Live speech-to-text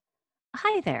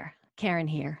Hi there, Karen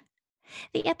here.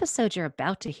 The episode you're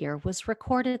about to hear was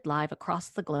recorded live across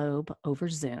the globe over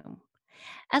Zoom.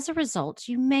 As a result,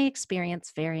 you may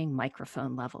experience varying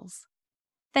microphone levels.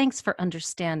 Thanks for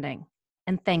understanding,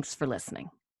 and thanks for listening.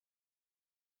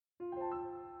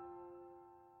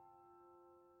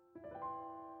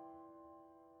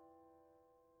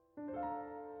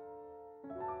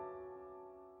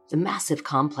 The massive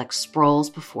complex sprawls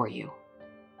before you.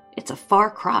 It's a far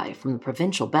cry from the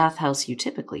provincial bathhouse you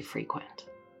typically frequent.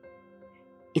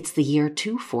 It's the year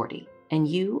 240, and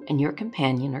you and your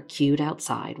companion are queued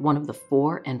outside one of the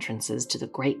 4 entrances to the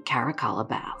Great Caracalla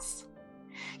Baths.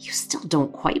 You still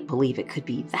don't quite believe it could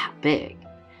be that big,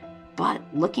 but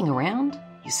looking around,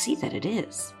 you see that it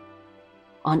is.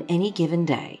 On any given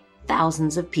day,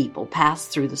 thousands of people pass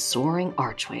through the soaring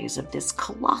archways of this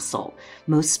colossal,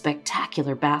 most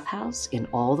spectacular bathhouse in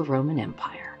all the Roman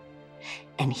Empire.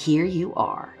 And here you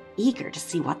are, eager to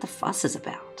see what the fuss is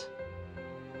about.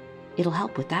 It'll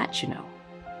help with that, you know,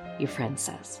 your friend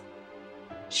says.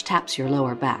 She taps your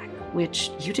lower back,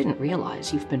 which you didn't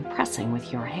realize you've been pressing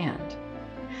with your hand.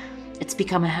 It's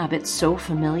become a habit so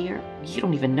familiar, you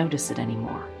don't even notice it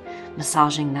anymore,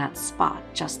 massaging that spot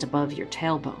just above your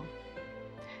tailbone.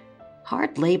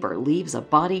 Hard labor leaves a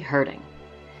body hurting,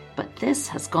 but this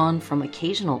has gone from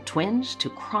occasional twinge to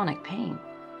chronic pain.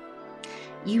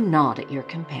 You nod at your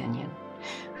companion,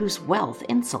 whose wealth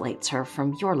insulates her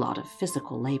from your lot of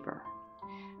physical labor.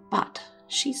 But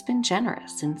she's been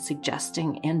generous in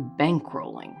suggesting and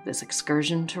bankrolling this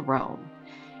excursion to Rome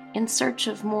in search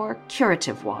of more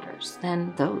curative waters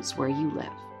than those where you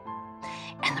live.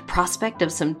 And the prospect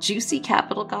of some juicy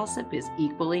capital gossip is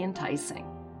equally enticing.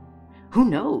 Who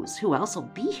knows who else will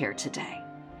be here today?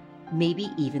 Maybe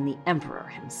even the emperor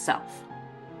himself.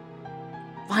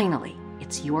 Finally,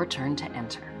 it's your turn to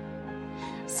enter.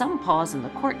 Some pause in the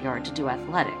courtyard to do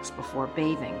athletics before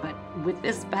bathing, but with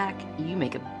this back, you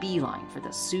make a beeline for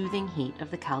the soothing heat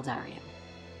of the caldarium.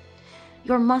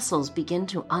 Your muscles begin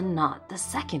to unknot the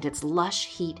second its lush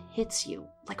heat hits you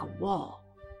like a wall.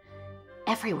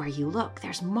 Everywhere you look,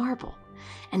 there's marble,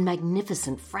 and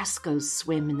magnificent frescoes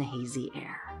swim in the hazy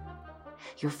air.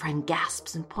 Your friend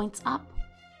gasps and points up.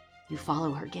 You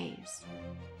follow her gaze.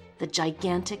 The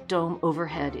gigantic dome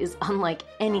overhead is unlike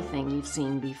anything you've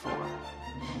seen before.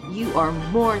 You are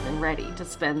more than ready to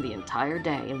spend the entire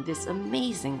day in this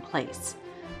amazing place,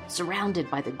 surrounded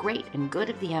by the great and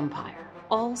good of the empire,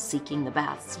 all seeking the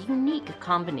bath's unique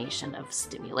combination of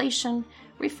stimulation,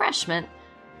 refreshment,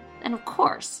 and of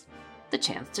course, the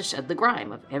chance to shed the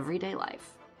grime of everyday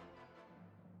life.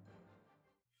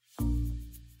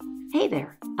 Hey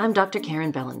there, I'm Dr.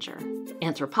 Karen Bellinger,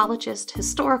 anthropologist,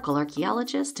 historical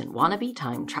archaeologist, and wannabe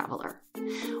time traveler.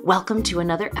 Welcome to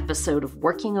another episode of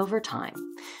Working Over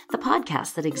Time, the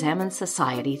podcast that examines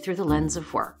society through the lens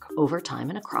of work, over time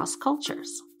and across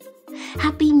cultures.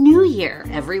 Happy New Year,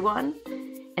 everyone!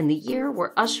 And the year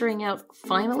we're ushering out,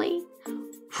 finally,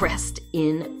 rest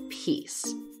in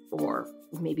peace. Or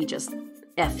maybe just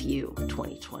FU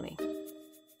 2020.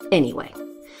 Anyway,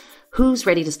 who's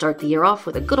ready to start the year off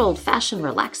with a good old-fashioned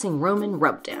relaxing Roman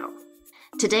rubdown?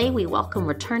 Today we welcome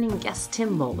returning guest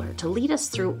Tim Moeller to lead us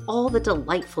through all the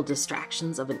delightful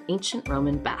distractions of an ancient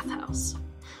Roman bathhouse.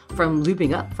 From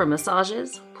lubing up for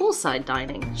massages, poolside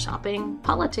dining, shopping,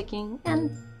 politicking,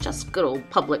 and just good old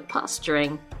public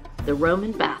posturing, the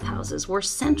Roman bathhouses were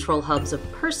central hubs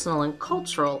of personal and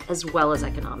cultural as well as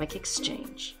economic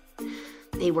exchange.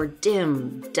 They were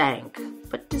dim, dank,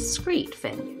 but discreet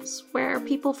venues where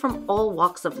people from all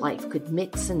walks of life could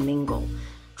mix and mingle,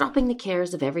 dropping the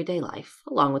cares of everyday life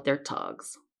along with their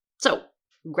togs. So,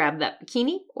 grab that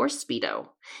bikini or Speedo,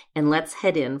 and let's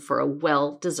head in for a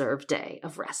well-deserved day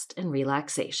of rest and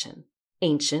relaxation,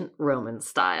 ancient Roman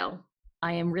style.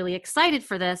 I am really excited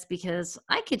for this because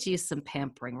I could use some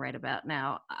pampering right about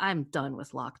now. I'm done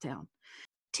with lockdown.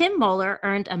 Tim Moeller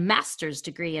earned a master's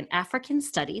degree in African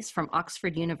Studies from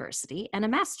Oxford University and a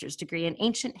master's degree in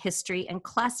Ancient History and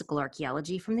Classical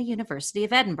Archaeology from the University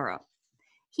of Edinburgh.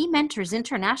 He mentors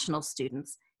international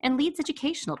students and leads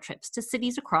educational trips to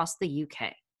cities across the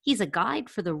UK. He's a guide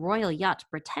for the Royal Yacht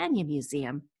Britannia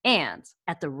Museum and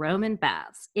at the Roman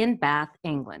Baths in Bath,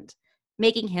 England,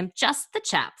 making him just the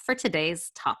chap for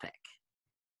today's topic.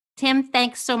 Tim,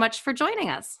 thanks so much for joining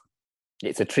us.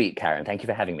 It's a treat, Karen. Thank you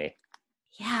for having me.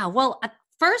 Yeah, well,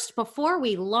 first, before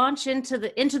we launch into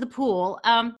the pool,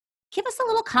 give us a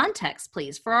little context,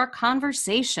 please, for our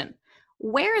conversation.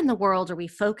 Where in the world are we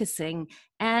focusing,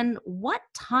 and what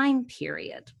time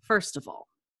period, first of all?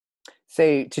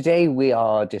 So today we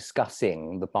are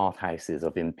discussing the bathhouses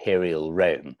of Imperial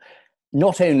Rome,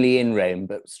 not only in Rome,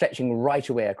 but stretching right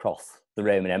away across the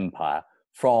Roman Empire,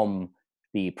 from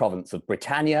the province of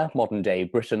Britannia, modern-day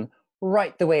Britain,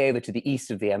 right the way over to the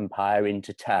east of the empire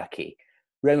into Turkey.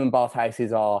 Roman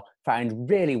bathhouses are found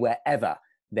really wherever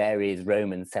there is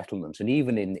Roman settlement, and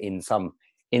even in some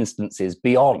instances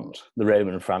beyond the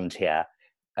Roman frontier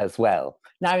as well.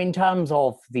 Now, in terms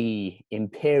of the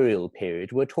imperial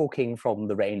period, we're talking from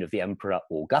the reign of the Emperor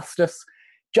Augustus,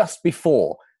 just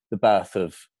before the birth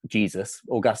of Jesus.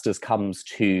 Augustus comes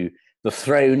to the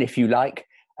throne, if you like,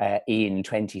 in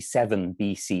 27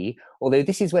 BC, although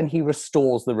this is when he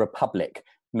restores the Republic,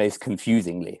 most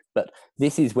confusingly. But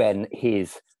this is when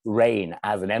his reign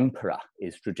as an emperor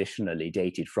is traditionally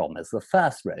dated from, as the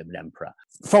first Roman emperor.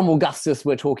 From Augustus,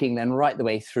 we're talking then right the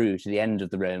way through to the end of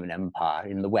the Roman Empire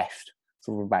in the West,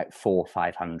 sort of about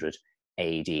 400-500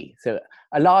 AD. So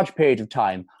a large period of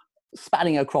time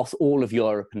spanning across all of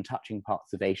Europe and touching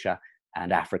parts of Asia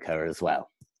and Africa as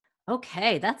well.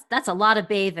 Okay, that's a lot of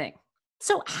bathing.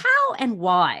 So how and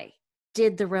why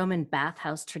did the Roman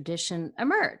bathhouse tradition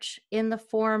emerge in the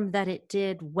form that it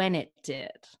did when it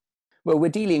did? Well, we're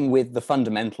dealing with the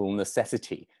fundamental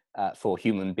necessity for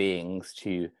human beings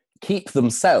to keep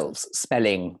themselves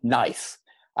smelling nice.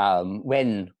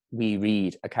 When we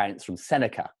read accounts from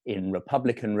Seneca in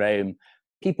Republican Rome,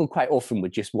 people quite often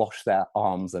would just wash their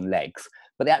arms and legs,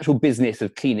 but the actual business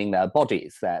of cleaning their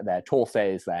bodies, their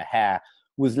torsos, their hair,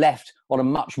 was left on a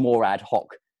much more ad hoc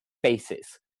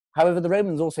basis. However, the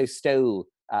Romans also stole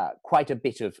quite a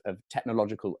bit of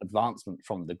technological advancement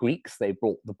from the Greeks. They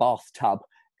brought the bathtub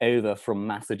over from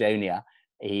Macedonia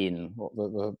in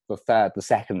the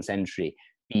 2nd century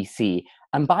BC.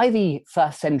 And by the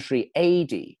 1st century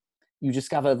AD, you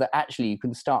discover that actually you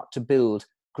can start to build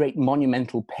great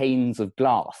monumental panes of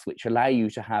glass, which allow you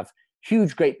to have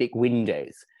huge, great big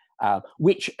windows,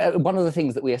 which one of the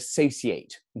things that we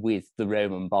associate with the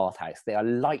Roman bathhouse. They are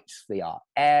light, they are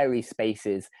airy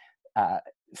spaces,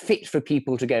 fit for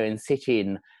people to go and sit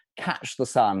in, catch the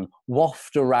sun,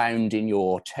 waft around in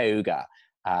your toga,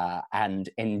 and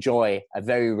enjoy a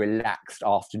very relaxed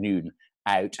afternoon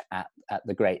out at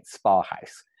the great spa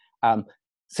house.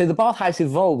 So the bathhouse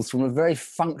evolves from a very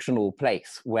functional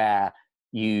place where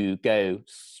you go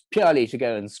purely to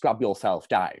go and scrub yourself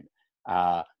down,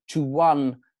 to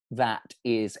one that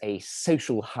is a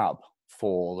social hub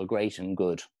for the great and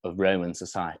good of Roman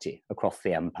society across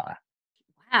the empire.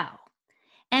 Wow.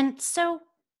 And so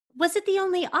was it the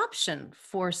only option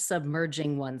for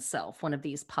submerging oneself, one of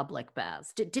these public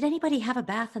baths? Did anybody have a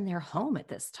bath in their home at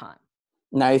this time?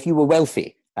 Now, if you were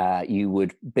wealthy, you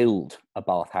would build a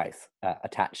bathhouse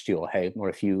attached to your home, or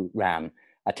if you ran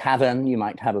a tavern, you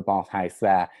might have a bathhouse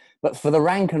there. But for the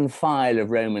rank and file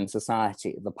of Roman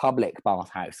society, the public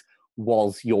bathhouse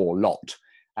was your lot.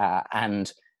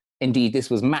 And indeed, this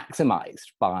was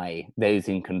maximized by those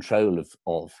in control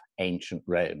of ancient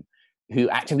Rome, who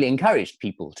actively encouraged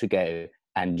people to go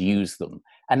and use them.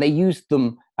 And they used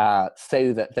them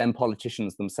so that then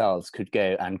politicians themselves could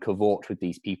go and cavort with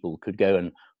these people, could go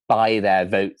and buy their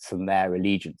votes and their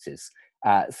allegiances.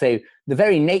 So the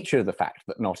very nature of the fact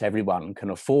that not everyone can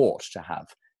afford to have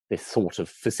this sort of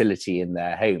facility in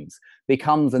their homes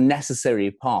becomes a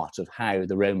necessary part of how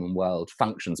the Roman world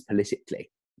functions politically.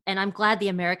 And I'm glad the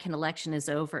American election is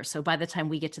over. So by the time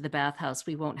we get to the bathhouse,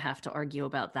 we won't have to argue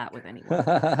about that with anyone.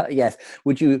 Yes.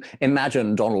 Would you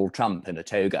imagine Donald Trump in a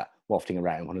toga wafting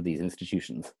around one of these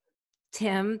institutions?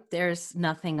 Tim, there's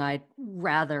nothing I'd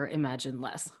rather imagine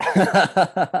less.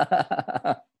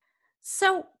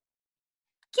 So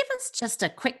give us just a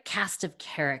quick cast of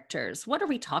characters. What are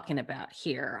we talking about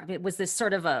here? I mean, was this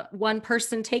sort of a one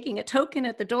person taking a token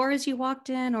at the door as you walked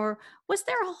in, or was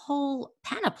there a whole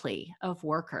panoply of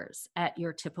workers at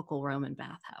your typical Roman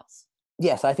bathhouse?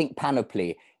 Yes, I think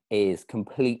panoply is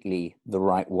completely the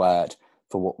right word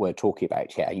for what we're talking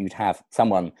about here. You'd have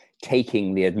someone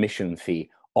taking the admission fee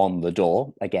on the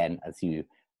door, again, as you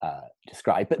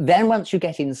described. But then once you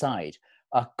get inside,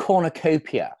 a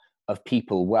cornucopia of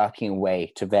people working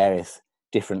away to various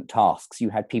different tasks. You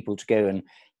had people to go and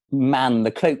man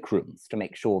the cloakrooms to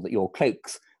make sure that your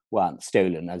cloaks weren't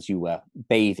stolen as you were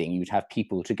bathing. You'd have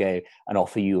people to go and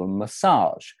offer you a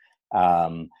massage.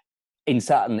 In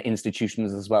certain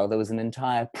institutions as well, there was an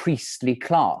entire priestly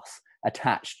class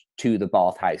attached to the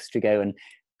bathhouse to go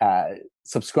and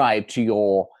subscribe to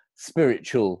your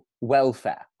spiritual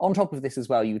welfare. On top of this as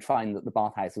well, you'd find that the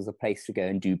bathhouse was a place to go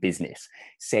and do business.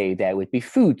 So there would be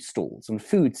food stalls and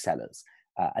food sellers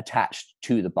attached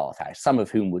to the bathhouse, some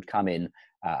of whom would come in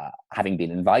having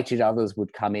been invited, others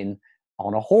would come in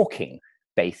on a hawking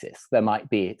basis. There might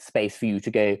be space for you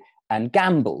to go and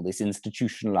gamble, this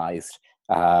institutionalized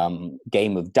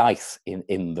game of dice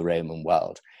in the Roman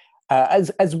world.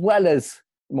 As well as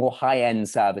more high-end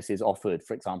services offered.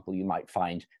 For example, you might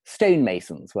find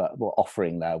stonemasons were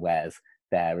offering their wares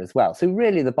there as well. So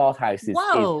really the bathhouse is...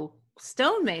 Whoa,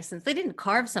 stonemasons. They didn't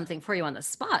carve something for you on the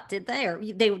spot, did they? Or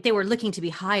they were looking to be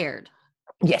hired?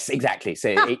 Yes, exactly.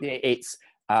 So it's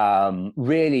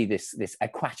really this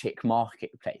aquatic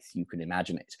marketplace, you can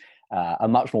imagine it. A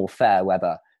much more fair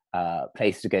weather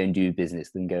place to go and do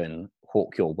business than go and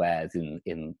hawk your wares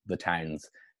in the town's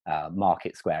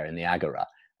market square in the Agora.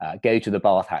 Go to the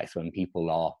bathhouse when people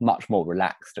are much more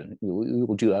relaxed, and you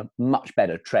will do a much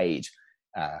better trade,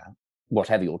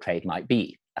 whatever your trade might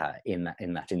be, in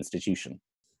that institution.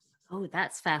 Oh,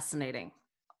 that's fascinating.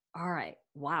 All right.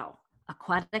 Wow.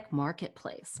 Aquatic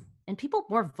marketplace. And people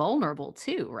more vulnerable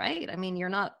too, right? I mean, you're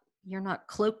not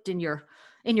cloaked in your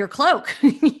cloak.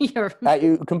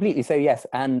 You completely so, yes.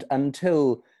 And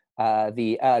until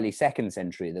the early 2nd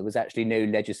century, there was actually no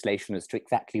legislation as to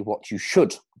exactly what you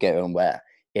should go and wear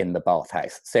in the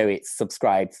bathhouse. So it's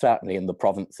subscribed, certainly in the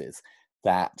provinces,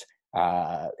 that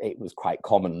it was quite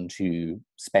common to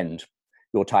spend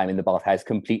your time in the bathhouse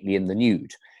completely in the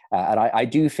nude. And I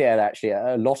do fear that actually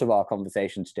a lot of our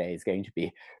conversation today is going to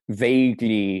be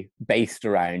vaguely based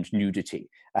around nudity.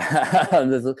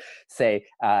 Say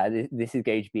this is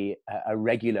going to be a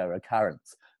regular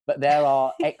occurrence. But there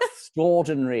are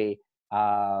extraordinary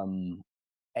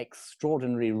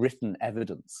written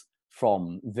evidence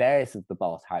from various of the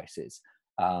bathhouses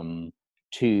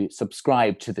to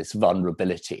subscribe to this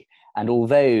vulnerability. And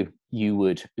although you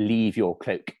would leave your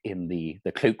cloak in the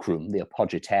cloakroom, the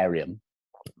apogitarium,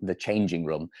 the changing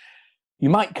room, you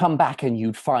might come back and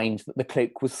you'd find that the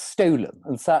cloak was stolen.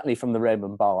 And certainly from the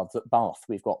Roman baths at Bath,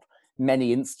 we've got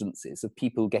many instances of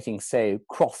people getting so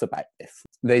cross about this.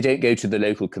 They don't go to the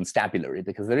local constabulary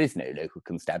because there is no local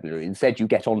constabulary. Instead, you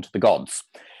get onto the gods.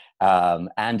 And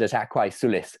at Aquae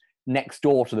Sulis, next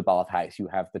door to the bathhouse, you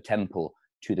have the temple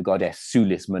to the goddess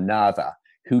Sulis Minerva,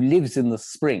 who lives in the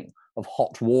spring of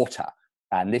hot water.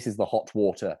 And this is the hot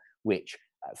water which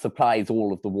supplies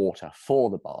all of the water for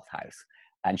the bathhouse.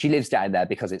 And she lives down there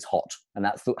because it's hot. And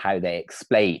that's how they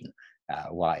explain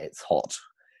why it's hot.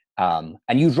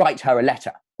 And you'd write her a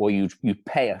letter, or you'd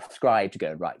pay a scribe to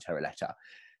go and write her a letter.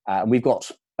 And we've got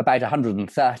about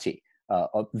 130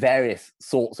 of various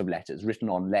sorts of letters written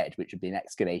on lead, which have been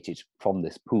excavated from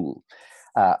this pool,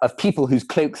 of people whose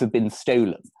cloaks have been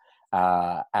stolen.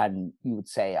 And you would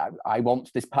say, I want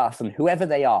this person, whoever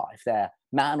they are, if they're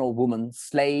man or woman,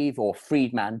 slave or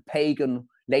freedman, pagan.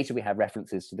 Later we have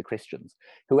references to the Christians.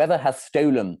 Whoever has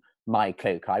stolen my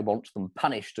cloak, I want them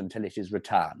punished until it is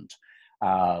returned.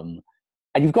 And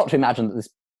you've got to imagine that this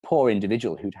poor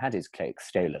individual who'd had his cloak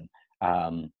stolen,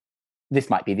 this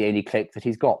might be the only cloak that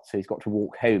he's got. So he's got to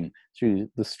walk home through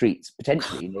the streets,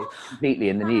 potentially completely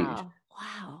in the nude.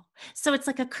 Wow. So it's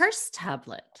like a curse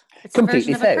tablet. It's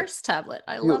Completely a version of a curse tablet.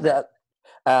 I love it.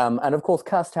 And of course,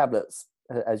 curse tablets,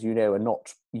 as you know, are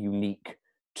not unique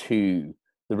to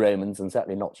the Romans, and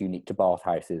certainly not unique to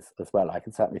bathhouses as well. I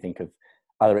can certainly think of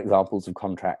other examples of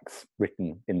contracts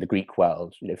written in the Greek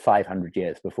world, 500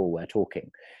 years before we're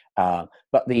talking.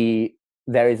 But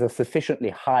there is a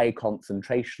sufficiently high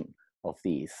concentration of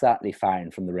these, certainly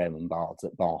found from the Roman baths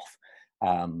at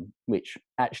Bath, which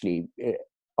actually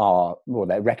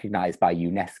they're recognized by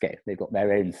UNESCO. They've got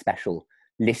their own special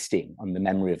listing on the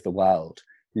Memory of the World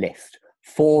list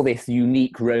for this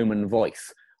unique Roman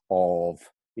voice of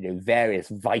various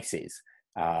vices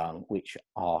which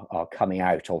are coming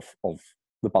out of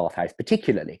the bathhouse,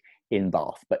 particularly in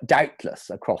Bath, but doubtless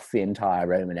across the entire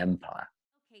Roman Empire.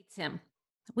 Okay, Tim,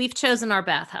 we've chosen our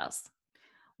bathhouse.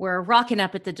 We're rocking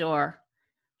up at the door.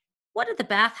 What do the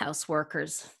bathhouse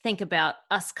workers think about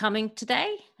us coming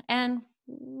today? And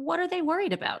what are they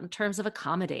worried about in terms of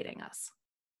accommodating us?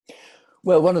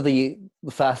 Well, one of the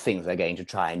first things they're going to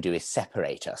try and do is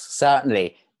separate us,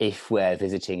 certainly if we're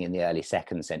visiting in the early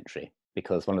 2nd century,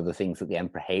 because one of the things that the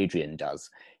Emperor Hadrian does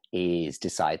is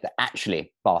decide that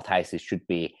actually bathhouses should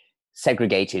be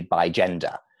segregated by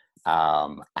gender.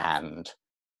 And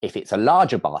if it's a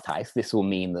larger bathhouse, this will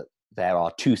mean that there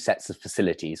are 2 sets of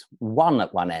facilities, one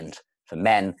at one end for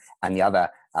men and the other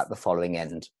at the following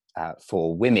end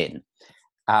for women.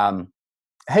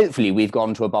 Hopefully we've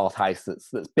gone to a bathhouse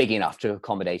that's big enough to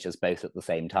accommodate us both at the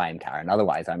same time, Karen.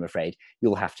 Otherwise, I'm afraid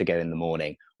you'll have to go in the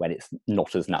morning when it's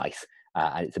not as nice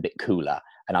and it's a bit cooler.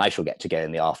 And I shall get to go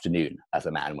in the afternoon as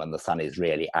a man when the sun is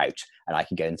really out, and I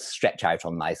can go and stretch out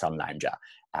on my sun lounger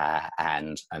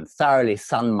and thoroughly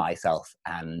sun myself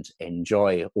and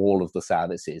enjoy all of the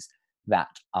services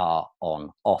that are on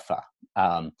offer.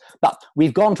 But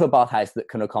we've gone to a bathhouse that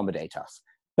can accommodate us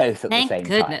both at the same time. Thank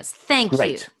goodness. Thank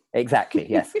you. Exactly,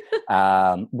 yes.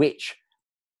 Which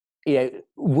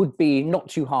would be not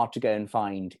too hard to go and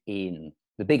find in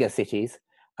the bigger cities.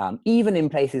 Even in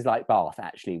places like Bath,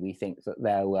 actually, we think that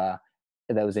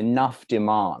there was enough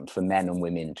demand for men and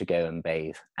women to go and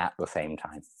bathe at the same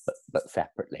time, but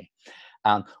separately.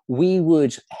 We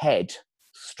would head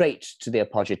straight to the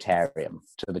apogitarium,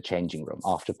 to the changing room,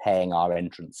 after paying our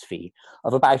entrance fee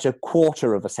of about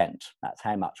 1/4 cent. That's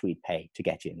how much we'd pay to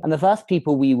get in. And the first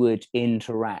people we would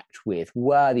interact with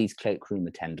were these cloakroom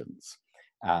attendants,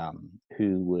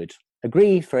 who would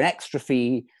agree for an extra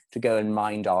fee to go and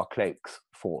mind our cloaks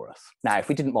for us. Now, if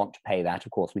we didn't want to pay that,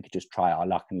 of course, we could just try our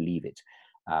luck and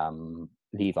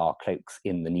leave our cloaks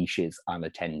in the niches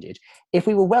unattended. If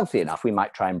we were wealthy enough, we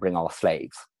might try and bring our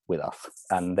slaves with us,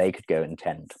 and they could go and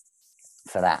tend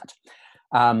for that.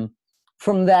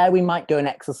 From there, we might go and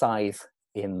exercise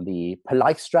in the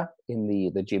palaestra, in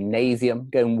the gymnasium,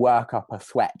 go and work up a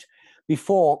sweat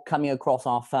before coming across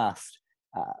our first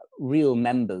real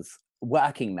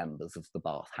working members of the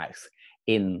bathhouse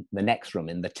in the next room,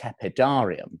 in the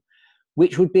tepidarium,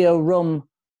 which would be a room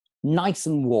nice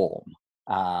and warm,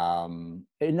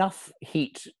 enough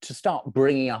heat to start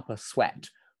bringing up a sweat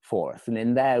for us. And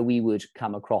in there we would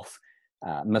come across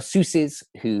masseuses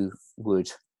who would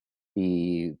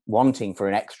be wanting for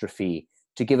an extra fee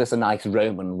to give us a nice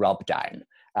Roman rub down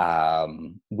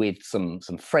with some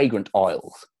fragrant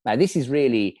oils. Now, this is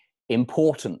really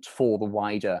important for the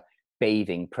wider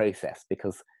bathing process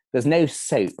because there's no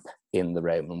soap in the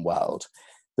Roman world.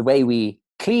 The way we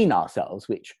clean ourselves,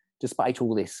 which despite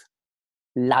all this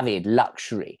lavid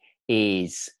luxury,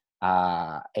 is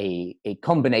a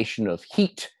combination of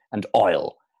heat and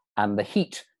oil. And the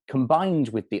heat combined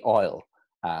with the oil,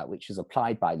 which is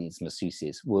applied by these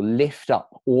masseuses, will lift up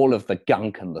all of the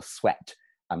gunk and the sweat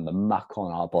and the muck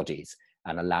on our bodies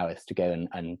and allow us to go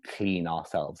and clean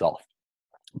ourselves off.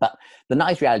 But the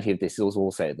nice reality of this is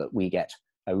also that we get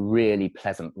a really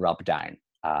pleasant rub down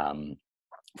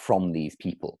from these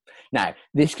people. Now,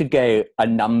 this could go a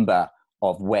number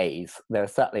of ways.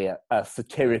 There's certainly a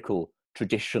satirical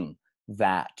tradition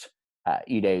that,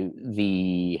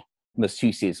 the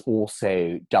masseuses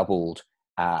also doubled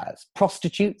as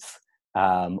prostitutes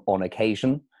on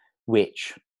occasion,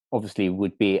 which obviously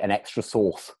would be an extra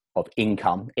source of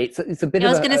income. It's a bit. I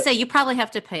was going to say you probably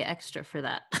have to pay extra for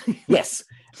that. Yes,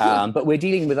 but we're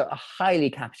dealing with a highly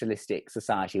capitalistic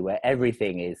society where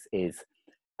everything is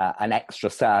an extra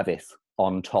service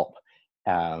on top.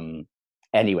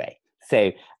 Anyway,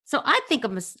 so I think a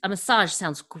massage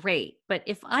sounds great, but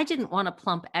if I didn't want to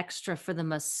plump extra for the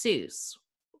masseuse,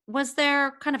 was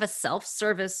there kind of a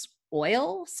self-service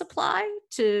oil supply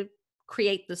to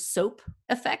create the soap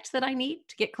effect that I need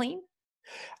to get clean?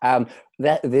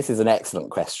 This is an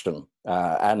excellent question,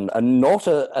 and not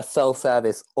a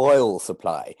self-service oil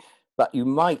supply, but you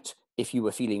might, if you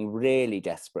were feeling really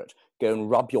desperate, go and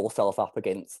rub yourself up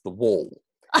against the wall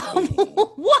of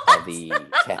the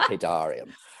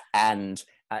tepidarium. And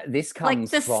this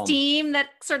comes like the from steam that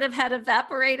sort of had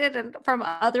evaporated and from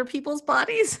other people's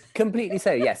bodies. Completely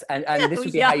so, yes. And this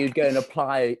would be how you'd go and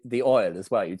apply the oil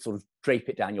as well. You'd sort of drape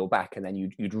it down your back, and then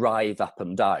you'd writhe up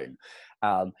and down.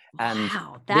 And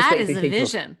wow, that is a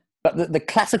vision. But the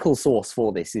classical source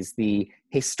for this is the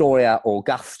Historia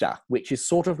Augusta, which is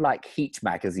sort of like Heat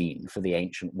magazine for the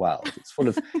ancient world. It's full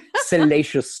of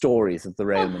salacious stories of the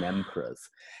Roman emperors.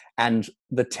 And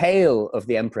the tale of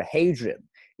the Emperor Hadrian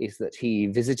is that he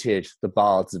visited the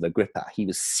Baths of Agrippa. He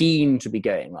was seen to be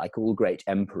going, like all great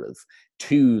emperors,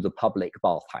 to the public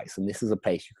bathhouse. And this is a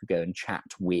place you could go and chat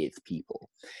with people.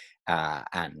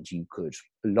 And you could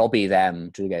lobby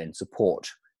them to go and support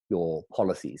your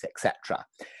policies, etc.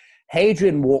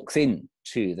 Hadrian walks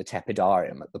into the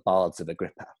tepidarium at the Baths of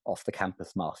Agrippa off the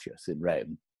Campus Martius in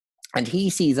Rome. And he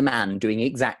sees a man doing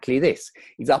exactly this.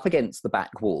 He's up against the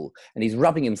back wall and he's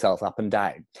rubbing himself up and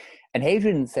down. And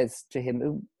Hadrian says to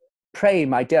him, "Pray,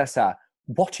 my dear sir,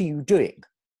 what are you doing?"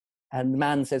 And the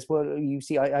man says, "Well, you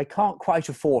see, I can't quite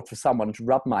afford for someone to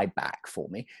rub my back for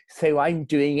me, so I'm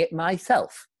doing it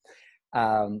myself."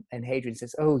 And Hadrian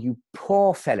says, "Oh, you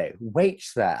poor fellow, wait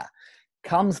there."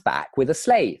 Comes back with a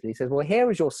slave. And he says, "Well, here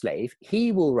is your slave.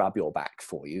 He will rub your back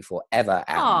for you forever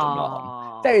and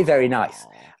anon." Very, very nice.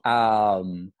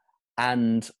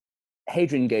 And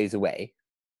Hadrian goes away.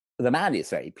 The man is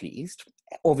very pleased.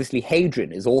 Obviously,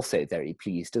 Hadrian is also very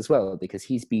pleased as well because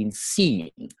he's been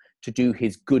seen to do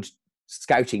his good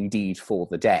scouting deed for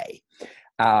the day.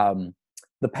 The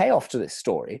payoff to this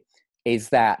story is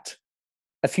that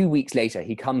a few weeks later,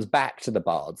 he comes back to the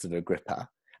Baths of Agrippa,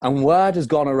 and word has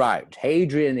gone around.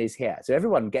 Hadrian is here. So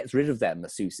everyone gets rid of their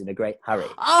masseuse in a great hurry.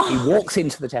 He walks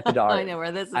into the tepidarium. I know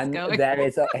where this is going. There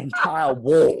is an entire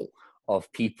wall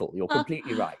of people. You're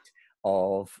completely right.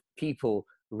 of people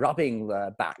rubbing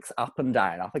their backs up and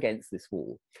down up against this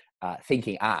wall,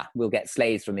 thinking, we'll get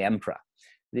slaves from the emperor.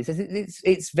 But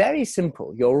it's very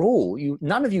simple.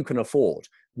 None of you can afford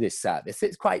this service.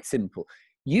 It's quite simple.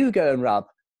 You go and rub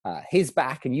his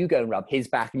back, and you go and rub his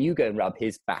back, and you go and rub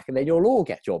his back, and then you'll all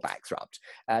get your backs rubbed,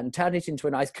 and turn it into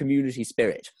a nice community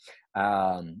spirit.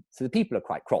 So the people are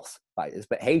quite cross by this,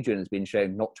 but Hadrian has been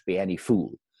shown not to be any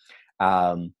fool.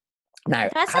 Now,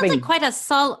 that sounds like quite a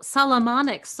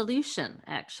Solomonic solution,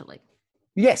 actually.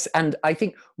 Yes, and I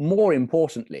think more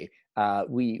importantly,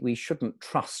 we shouldn't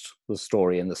trust the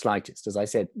story in the slightest. As I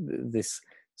said, this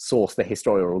source, the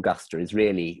Historia Augusta, is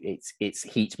really, it's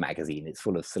Heat magazine. It's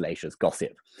full of salacious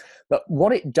gossip. But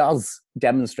what it does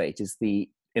demonstrate is the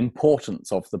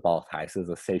importance of the bathhouse as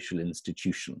a social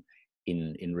institution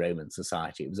in Roman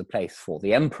society. It was a place for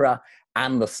the emperor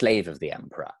and the slave of the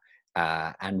emperor,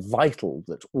 and vital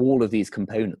that all of these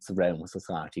components of Roman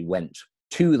society went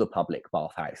to the public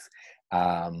bathhouse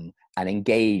and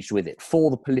engaged with it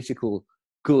for the political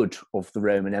good of the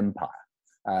Roman Empire.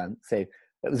 So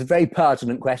it was a very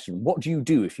pertinent question. What do you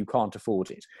do if you can't afford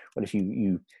it? Well, if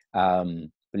you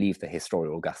believe the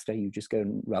Historia Augusta, you just go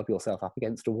and rub yourself up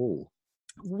against a wall.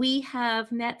 We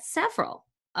have met several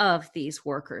of these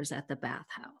workers at the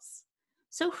bathhouse.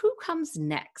 So who comes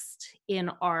next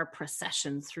in our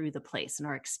procession through the place and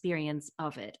our experience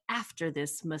of it after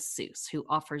this masseuse who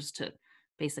offers to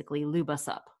basically lube us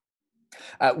up?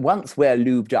 Once we're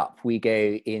lubed up, we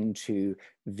go into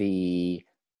the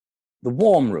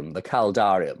warm room, the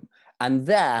caldarium, and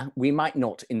there we might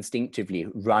not instinctively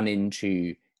run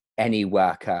into any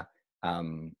worker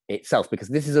itself, because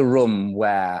this is a room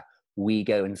where we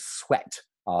go and sweat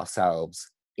ourselves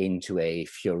into a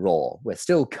furor. We're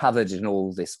still covered in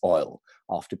all this oil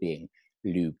after being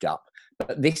lubed up.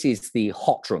 But this is the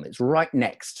hot room. It's right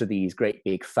next to these great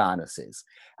big furnaces.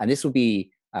 And this will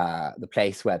be the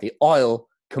place where the oil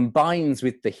combines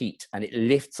with the heat and it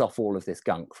lifts off all of this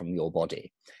gunk from your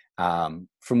body,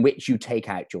 from which you take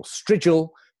out your strigil,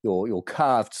 your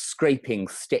curved scraping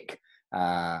stick.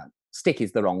 Stick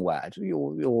is the wrong word.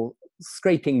 Your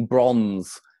scraping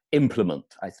bronze implement,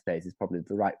 I suppose, is probably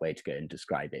the right way to go and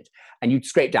describe it. And you'd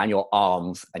scrape down your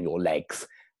arms and your legs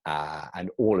and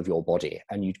all of your body,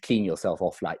 and you'd clean yourself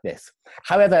off like this.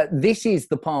 However, this is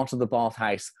the part of the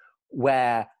bathhouse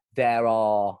where there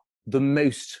are the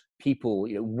most people,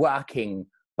 working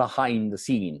behind the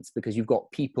scenes, because you've got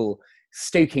people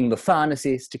stoking the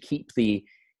furnaces to keep the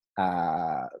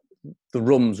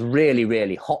rooms really,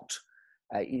 really hot.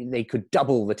 They could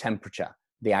double the temperature,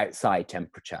 the outside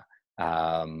temperature.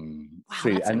 Wow,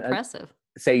 that's impressive.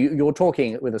 So you're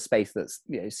talking with a space that's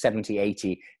 70,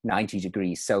 80, 90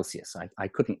 degrees Celsius. I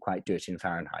couldn't quite do it in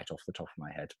Fahrenheit off the top of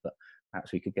my head, but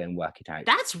perhaps we could go and work it out.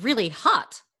 That's really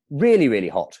hot. Really, really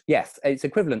hot. Yes, it's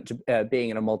equivalent to being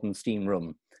in a modern steam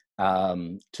room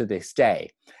to this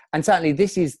day. And certainly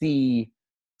this is the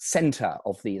center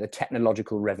of the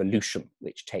technological revolution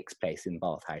which takes place in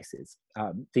bathhouses.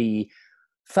 The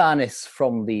furnace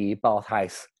from the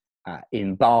bathhouse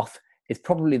in Bath is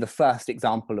probably the first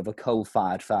example of a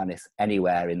coal-fired furnace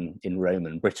anywhere in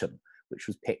Roman Britain, which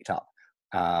was picked up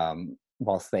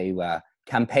whilst they were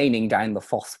campaigning down the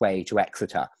Fosse Way to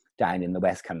Exeter, down in the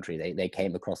West Country. They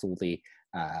came across all the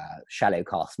shallow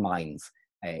cast mines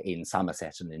in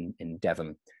Somerset and in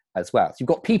Devon as well. So you've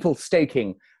got people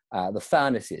stoking the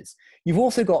furnaces. You've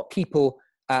also got people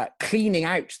cleaning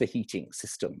out the heating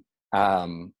system.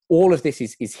 All of this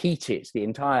is heated. The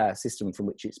entire system from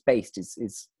which it's based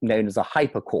is known as a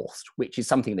hypercaust, which is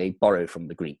something they borrow from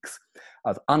the Greeks,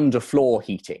 of underfloor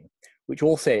heating, which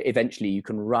also eventually you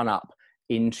can run up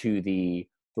into the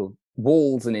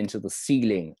walls and into the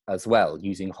ceiling as well,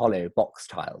 using hollow box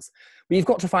tiles. But you've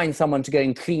got to find someone to go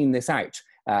and clean this out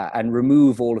and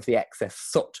remove all of the excess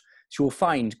soot. So you'll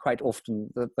find quite often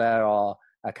that there are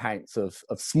accounts of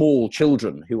small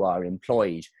children who are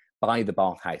employed by the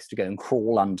bathhouse to go and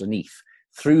crawl underneath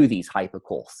through these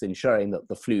hypercausts, ensuring that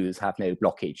the flues have no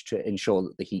blockage, to ensure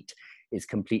that the heat is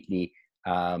completely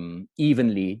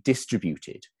evenly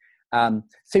distributed.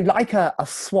 So like a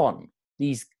swan,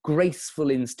 these graceful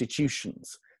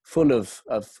institutions full of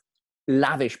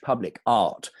lavish public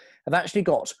art have actually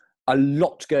got a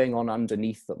lot going on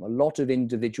underneath them, a lot of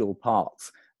individual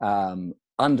parts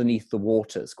underneath the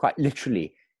waters, quite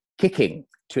literally kicking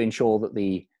to ensure that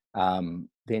the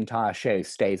entire show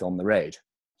stays on the road.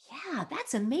 Yeah,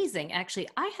 that's amazing. Actually,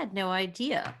 I had no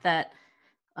idea that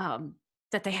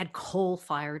that they had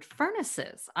coal-fired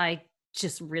furnaces. I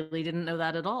just really didn't know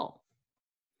that at all.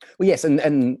 Well, yes,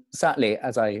 and certainly,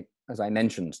 as I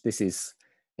mentioned,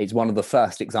 it's one of the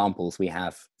first examples we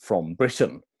have from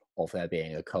Britain of there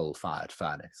being a coal-fired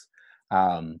furnace.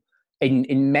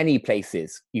 In many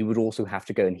places, you would also have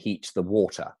to go and heat the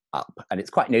water up. And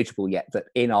it's quite notable yet that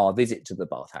in our visit to the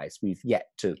bathhouse, we've yet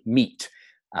to meet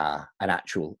an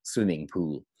actual swimming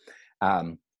pool.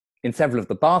 In several of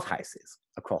the bathhouses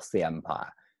across the empire,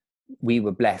 we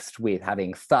were blessed with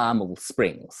having thermal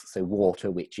springs, so water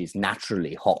which is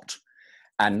naturally hot.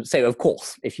 And so, of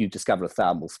course, if you discover a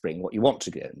thermal spring, what you want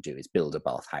to go and do is build a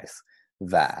bathhouse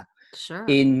there. Sure.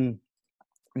 In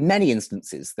many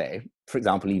instances, though, for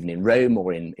example, even in Rome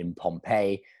or in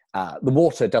Pompeii, the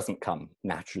water doesn't come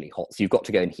naturally hot, so you've got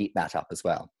to go and heat that up as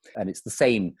well. And it's the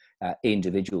same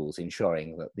individuals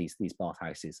ensuring that these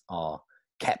bathhouses are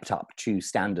kept up to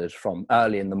standard from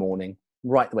early in the morning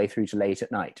right the way through to late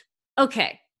at night.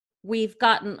 Okay, we've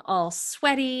gotten all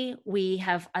sweaty. We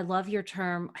have, I love your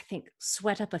term, I think,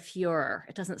 sweat up a furor.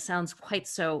 It doesn't sound quite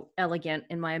so elegant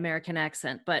in my American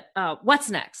accent, but what's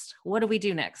next? What do we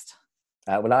do next?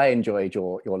 Well, I enjoyed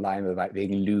your line about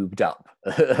being lubed up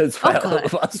as well.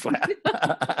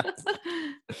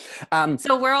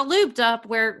 So we're all lubed up.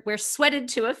 We're sweated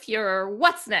to a furor.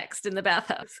 What's next in the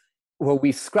bathhouse? Well,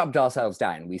 we scrubbed ourselves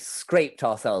down. We scraped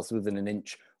ourselves within an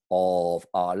inch of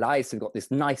our lives. So we've got this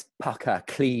nice pucker,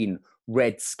 clean,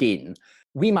 red skin.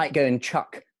 We might go and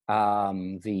chuck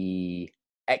the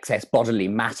excess bodily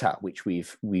matter, which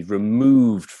we've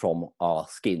removed from our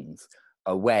skins,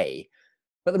 away.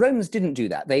 But the Romans didn't do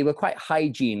that. They were quite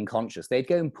hygiene conscious. They'd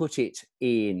go and put it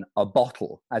in a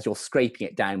bottle as you're scraping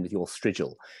it down with your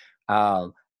strigil.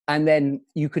 And then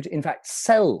you could, in fact,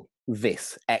 sell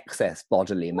this excess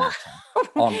bodily matter.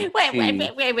 Wait.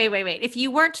 If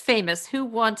you weren't famous, who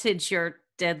wanted your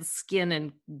dead skin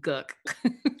and gook?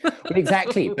 Well,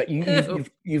 exactly. But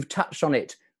you've touched on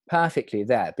it perfectly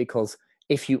there, because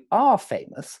if you are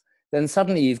famous, then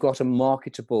suddenly you've got a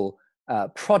marketable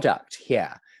product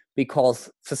here. Because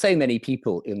for so many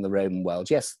people in the Roman world,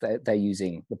 yes, they're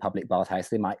using the public bathhouse.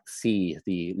 They might see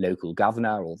the local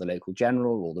governor or the local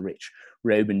general or the rich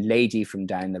Roman lady from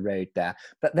down the road there,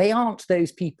 but they aren't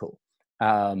those people.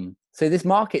 So this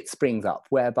market springs up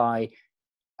whereby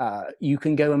you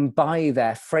can go and buy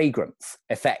their fragrance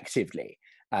effectively.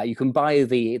 You can buy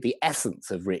the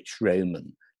essence of rich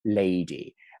Roman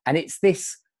lady. And it's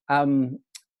this element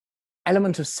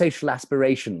of social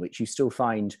aspiration which you still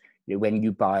find when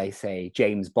you buy, say,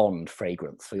 James Bond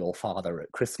fragrance for your father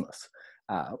at Christmas.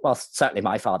 Whilst certainly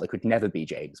my father could never be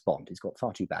James Bond. He's got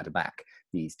far too bad a back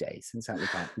these days and certainly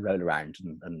can't roll around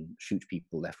and shoot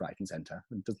people left, right and centre,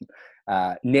 and doesn't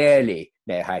nearly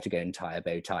know how to go and tie a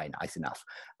bow tie nice enough.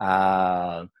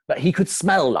 But he could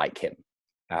smell like him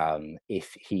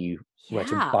if he were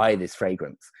to buy this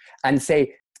fragrance. And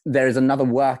say there is another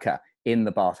worker in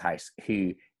the bathhouse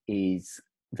who is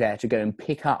there to go and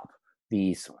pick up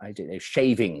these, I don't know,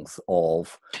 shavings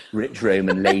of rich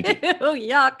Roman lady. Oh,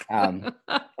 yuck.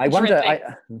 I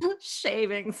wonder,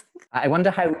 shavings. I wonder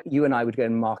how you and I would go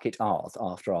and market ours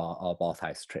after our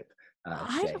bathhouse trip.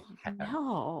 I don't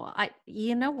know.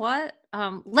 You know what?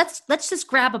 Let's just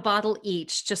grab a bottle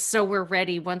each, just so we're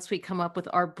ready once we come up with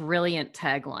our brilliant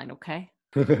tagline. Okay.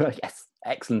 Yes,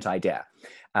 excellent idea.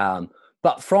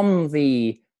 But from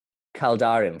the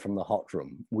caldarium, from the hot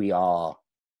room, we are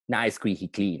now squeaky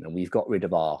clean, and we've got rid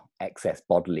of our excess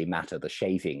bodily matter, the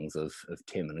shavings of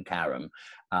Tim and Karen.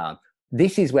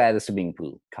 This is where the swimming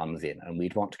pool comes in, and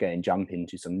we'd want to go and jump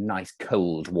into some nice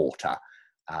cold water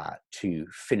to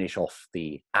finish off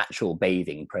the actual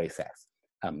bathing process.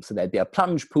 So there'd be a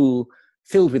plunge pool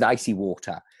filled with icy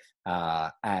water,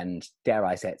 and dare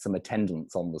I say it, some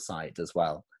attendants on the side as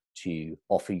well to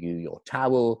offer you your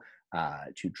towel,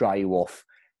 to dry you off,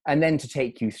 and then to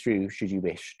take you through, should you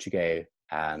wish to go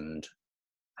and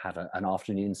have an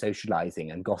afternoon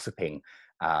socializing and gossiping,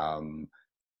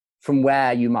 from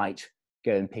where you might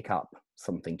go and pick up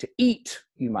something to eat.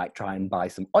 You might try and buy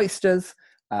some oysters,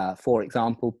 for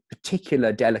example,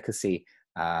 particular delicacy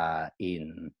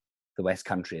in the West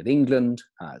Country of England.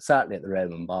 Certainly at the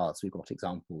Roman baths, we've got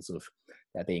examples of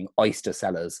there being oyster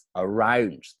cellars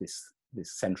around this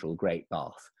central great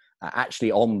bath,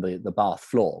 actually on the bath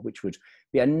floor, which would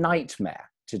be a nightmare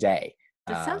today.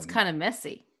 This sounds kind of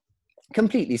messy.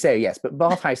 Completely so, yes. But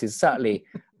bathhouses certainly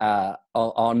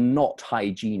are not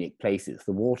hygienic places.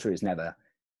 The water is never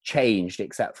changed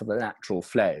except for the natural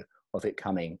flow of it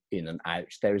coming in and out.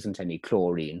 There isn't any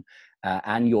chlorine.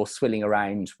 And you're swilling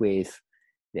around with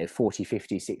 40,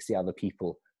 50, 60 other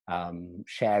people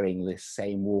sharing this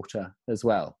same water as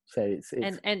well. So it's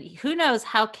and who knows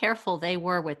how careful they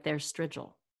were with their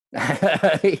strigil.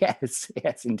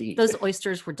 Yes, indeed. Those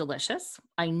oysters were delicious.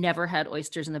 I never had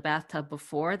oysters in the bathtub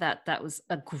before. That was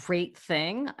a great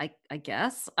thing, I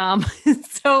guess.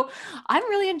 So I'm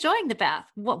really enjoying the bath.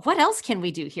 What else can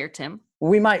we do here, Tim?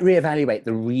 We might reevaluate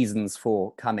the reasons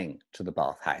for coming to the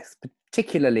bathhouse,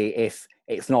 particularly if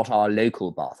it's not our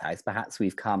local bathhouse. Perhaps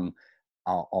we've come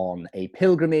on a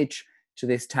pilgrimage to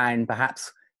this town.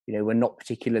 Perhaps, we're not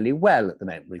particularly well at the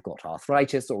moment. We've got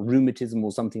arthritis or rheumatism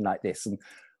or something like this. And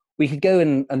we could go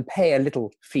and pay a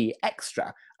little fee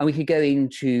extra, and we could go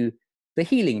into the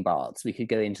healing baths. We could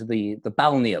go into the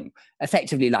balneum,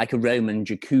 effectively like a Roman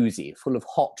jacuzzi, full of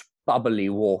hot, bubbly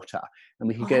water. And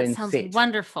we could go and sounds sit.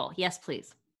 Wonderful. Yes,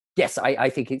 please. Yes, I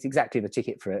think it's exactly the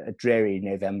ticket for a dreary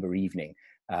November evening,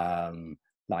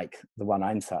 like the one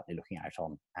I'm certainly looking out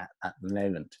on at the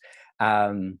moment.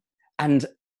 And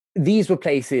these were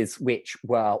places which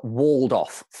were walled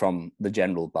off from the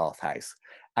general bathhouse.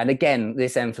 And again,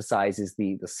 this emphasizes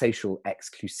the social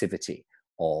exclusivity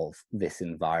of this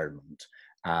environment.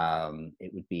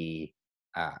 It would be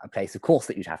a place, of course,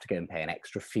 that you'd have to go and pay an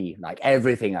extra fee, like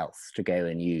everything else, to go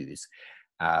and use.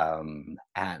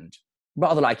 And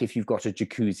rather like if you've got a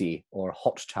jacuzzi or a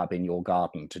hot tub in your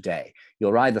garden today,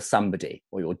 you're either somebody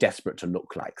or you're desperate to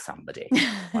look like somebody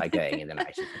by going in and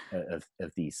out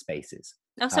of these spaces.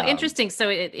 Oh, so interesting. So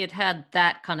it had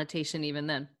that connotation even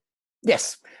then.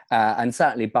 Yes, and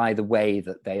certainly by the way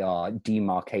that they are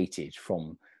demarcated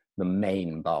from the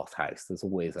main bathhouse, there's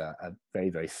always a very,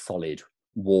 very solid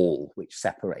wall which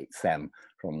separates them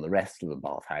from the rest of the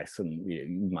bathhouse, and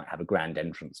you might have a grand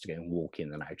entrance to go and walk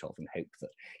in and out of and hope that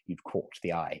you've caught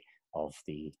the eye of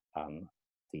the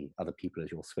other people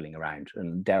as you're swilling around,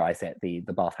 and dare I say it,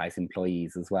 the bathhouse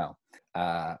employees as well.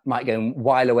 Might go and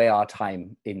while away our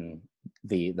time in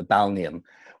the balneum.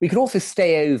 We could also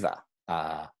stay over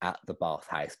at the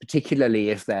bathhouse,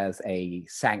 particularly if there's a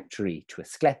sanctuary to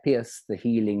Asclepius, the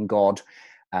healing god,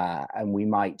 and we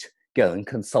might go and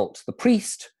consult the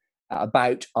priest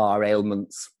about our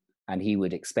ailments, and he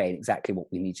would explain exactly what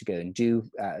we need to go and do.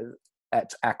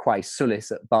 At Aquae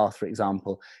Sulis at Bath, for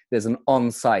example, there's an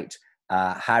on-site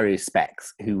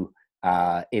haruspex who,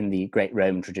 in the great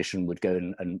Roman tradition, would go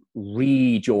and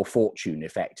read your fortune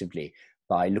effectively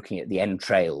by looking at the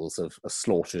entrails of a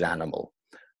slaughtered animal.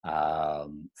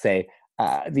 So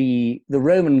the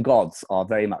Roman gods are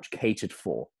very much catered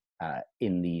for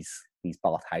in these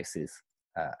bathhouses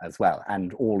as well,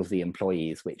 and all of the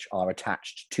employees which are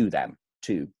attached to them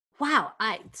too. Wow.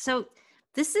 So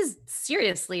this is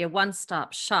seriously a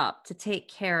one-stop shop to take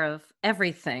care of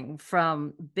everything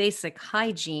from basic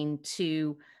hygiene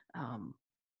to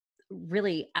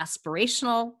really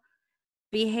aspirational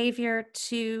behavior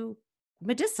to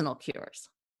medicinal cures.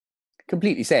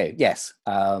 Completely so, yes.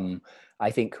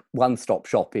 I think one-stop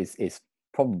shop is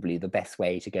probably the best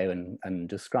way to go and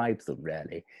describe them,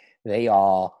 really. They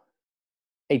are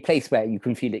a place where you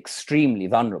can feel extremely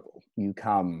vulnerable. You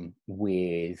come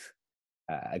with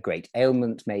a great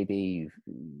ailment, maybe you've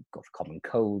got a common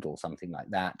cold or something like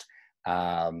that,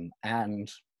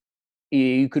 and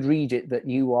you could read it that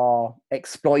you are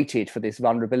exploited for this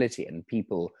vulnerability, and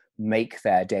people make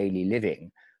their daily living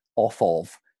off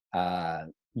of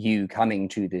you coming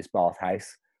to this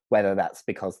bathhouse, whether that's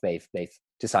because they've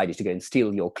decided to go and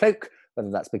steal your cloak, whether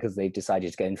that's because they've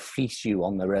decided to go and fleece you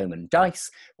on the Roman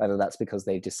dice, whether that's because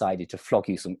they've decided to flog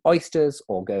you some oysters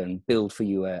or go and build for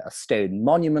you a stone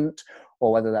monument,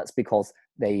 or whether that's because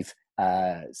they've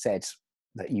said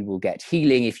that you will get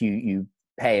healing if you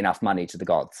pay enough money to the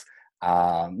gods.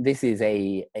 This is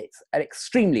it's an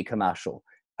extremely commercial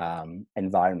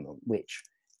environment, which,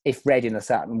 if read in a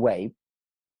certain way,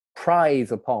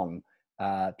 prize upon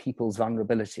people's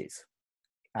vulnerabilities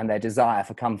and their desire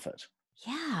for comfort.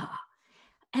 Yeah.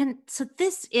 And so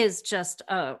this is just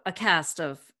a cast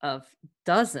of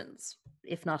dozens,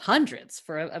 if not hundreds,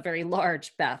 for a very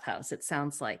large bathhouse, it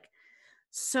sounds like.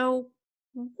 So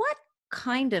what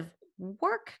kind of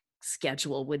work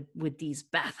schedule would these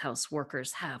bathhouse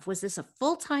workers have? Was this a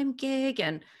full-time gig?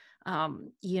 And,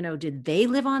 did they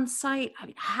live on site? I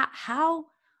mean, how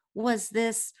was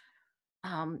this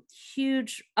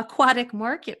huge aquatic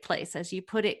marketplace, as you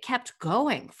put it, kept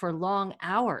going for long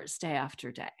hours, day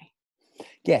after day?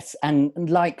 Yes, and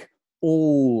like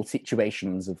all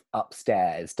situations of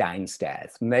upstairs,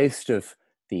 downstairs, most of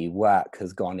the work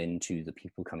has gone into the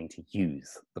people coming to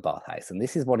use the bathhouse. And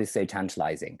this is what is so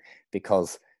tantalizing,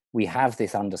 because we have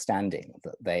this understanding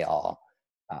that there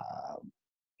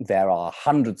are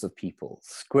hundreds of people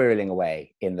squirreling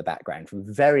away in the background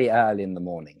from very early in the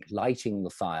morning, lighting the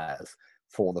fires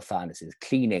for the furnaces,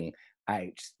 cleaning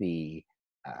out the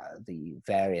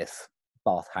various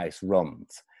bathhouse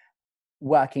rooms.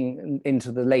 working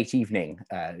into the late evening,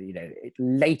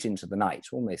 late into the night,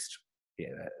 almost,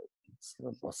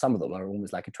 well, some of them are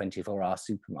almost like a 24-hour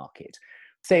supermarket.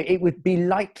 So it would be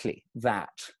likely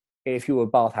that if you were a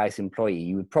bathhouse employee,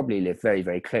 you would probably live very,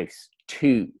 very close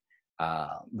to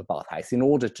the bathhouse in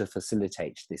order to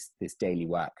facilitate this daily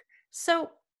work. So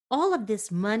all of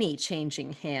this money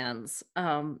changing hands,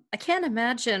 I can't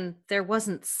imagine there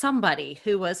wasn't somebody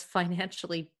who was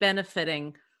financially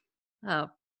benefiting uh,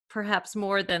 perhaps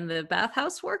more than the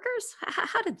bathhouse workers.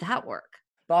 How did that work?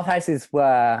 Bathhouses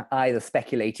were either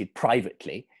speculated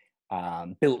privately,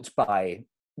 built by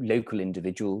local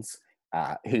individuals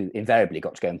who invariably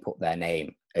got to go and put their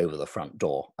name over the front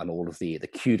door and all of the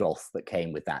kudos that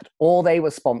came with that, or they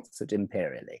were sponsored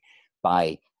imperially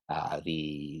by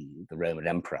the Roman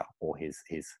emperor or his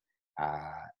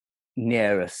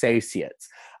near associates.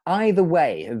 Either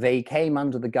way, they came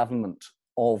under the government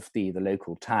of the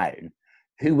local town,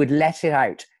 who would let it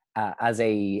out as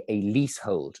a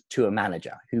leasehold to a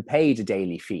manager who paid a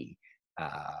daily fee,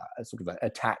 a sort of a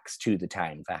tax to the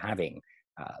town for having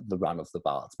the run of the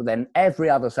baths. But then every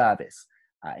other service,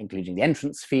 including the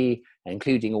entrance fee,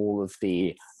 including all of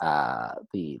the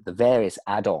various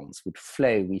add-ons, would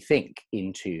flow, we think,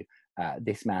 into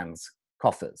this man's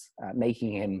coffers,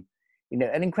 making him,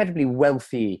 an incredibly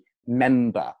wealthy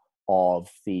member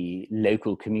of the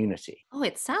local community. Oh,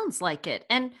 it sounds like it.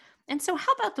 And so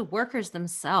how about the workers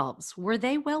themselves? Were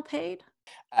they well paid?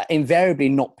 Invariably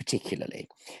not particularly.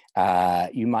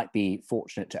 You might be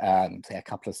fortunate to earn, say, a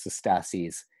couple of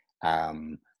sesterces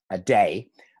a day.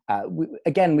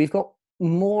 We've got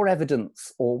more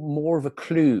evidence or more of a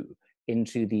clue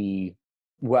into the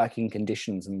working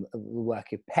conditions and the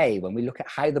worker pay when we look at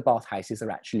how the bathhouses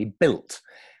are actually built,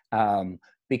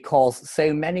 because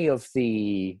so many of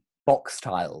the box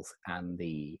tiles and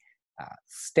the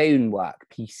stonework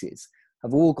pieces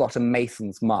have all got a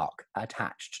mason's mark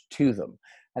attached to them.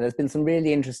 And there's been some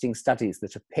really interesting studies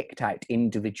that have picked out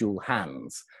individual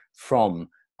hands from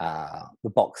the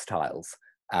box tiles.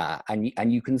 And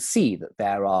you can see that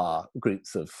there are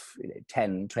groups of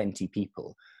 10, 20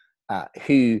 people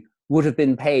who would have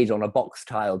been paid on a box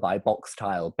tile by box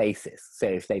tile basis. So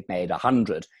if they've made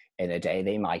 100 in a day,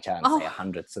 they might earn, say,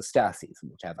 100 sesterces or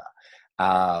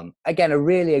whatever. Again, a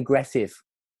really aggressive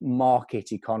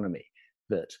market economy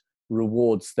that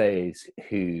rewards those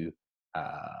who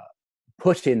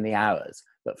put in the hours,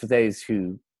 but for those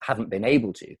who haven't been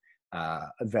able to,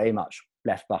 are very much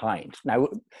left behind. Now,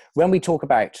 when we talk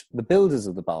about the builders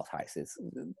of the bathhouses,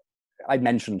 I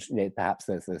mentioned perhaps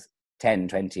there's 10,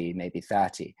 20, maybe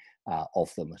 30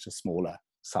 of them at a smaller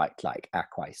site like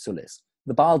Aquae Sulis.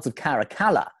 The Baths of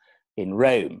Caracalla in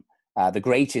Rome, the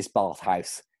greatest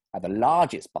bathhouse, the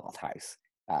largest bathhouse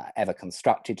ever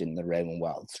constructed in the Roman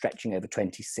world, stretching over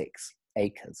 26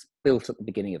 acres, built at the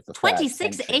beginning of the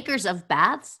 26 acres of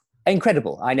baths?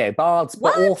 Incredible, I know, baths,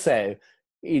 but also,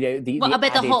 but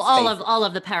all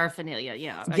of the paraphernalia,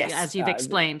 yeah, yes, as you've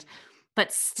explained.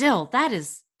 But still,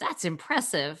 that's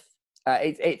impressive.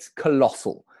 It's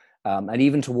colossal, and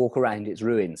even to walk around its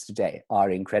ruins today are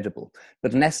incredible.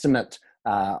 But an estimate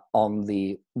on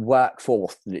the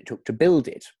workforce that it took to build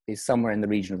it is somewhere in the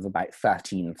region of about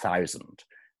 13,000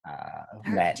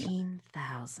 men.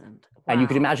 13,000. Wow. And you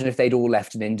could imagine if they'd all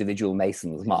left an individual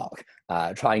mason's mark,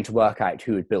 trying to work out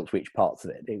who had built which parts of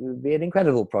it. It would be an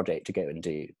incredible project to go and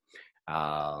do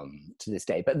to this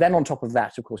day. But then on top of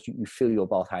that, of course, you fill your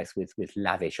bathhouse with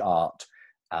lavish art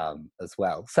as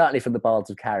well. Certainly for the Baths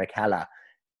of Caracalla,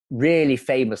 really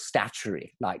famous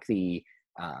statuary, like the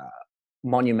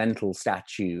monumental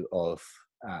statue of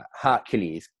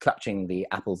Hercules clutching the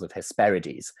apples of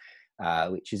Hesperides,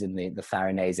 which is in the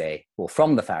Farnese, or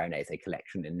from the Farnese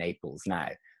collection in Naples now,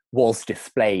 was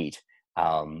displayed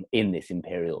in this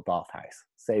imperial bathhouse.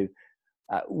 So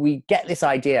we get this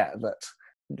idea that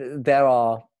there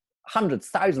are hundreds,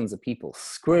 thousands of people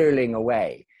squirreling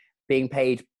away, being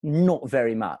paid not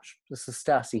very much, just a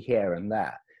sesterce here and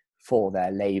there for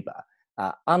their labour,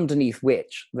 underneath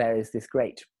which there is this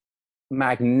great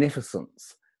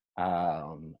magnificence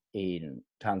in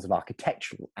terms of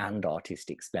architectural and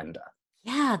artistic splendor.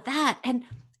 Yeah, that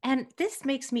and this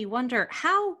makes me wonder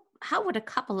how would a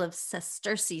couple of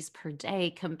sesterces per day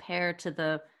compare to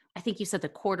the, I think you said, the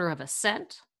quarter of a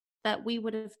cent that we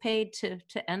would have paid to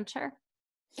enter?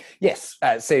 Yes,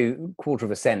 so quarter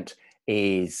of a cent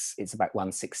it's about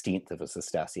 1/16 of a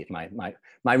sesterce.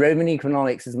 My Roman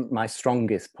economics isn't my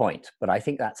strongest point, but I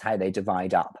think that's how they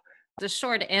divide up. The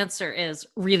short answer is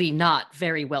really not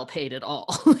very well paid at all.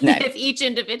 No. If each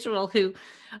individual who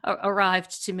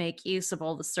arrived to make use of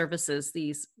all the services,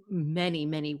 these many,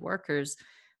 many workers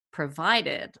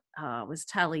provided was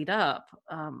tallied up,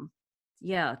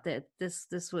 that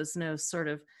this was no sort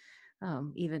of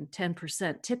even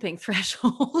 10% tipping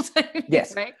threshold.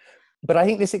 Yes. Right? But I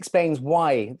think this explains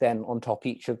why then on top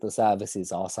each of the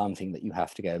services are something that you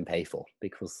have to go and pay for,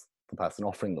 because the person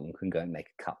offering them can go and make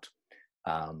a cut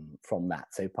from that.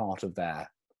 So part of their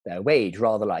wage,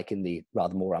 rather like in the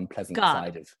rather more unpleasant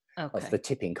side of the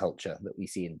tipping culture that we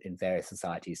see in various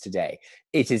societies today,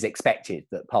 it is expected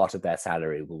that part of their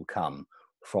salary will come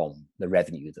from the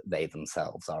revenue that they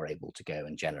themselves are able to go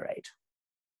and generate.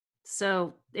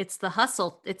 So it's the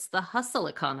hustle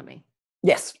economy.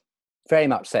 Yes, very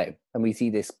much so. And we see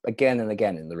this again and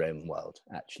again in the Roman world,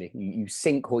 actually. You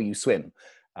sink or you swim,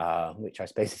 which I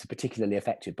suppose is a particularly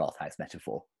effective bathhouse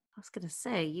metaphor. I was going to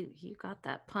say, you got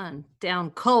that pun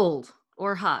down, cold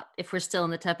or hot, if we're still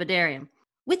in the tepidarium.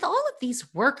 With all of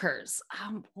these workers,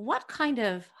 what kind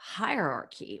of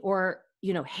hierarchy or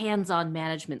hands-on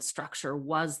management structure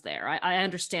was there? I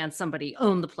understand somebody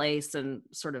owned the place and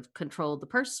sort of controlled the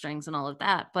purse strings and all of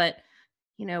that, but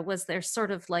was there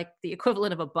sort of like the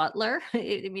equivalent of a butler?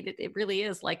 It really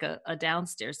is like a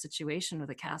downstairs situation with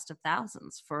a cast of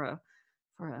thousands for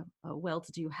a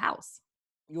well-to-do house.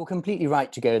 You're completely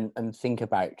right to go and think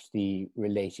about the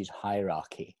related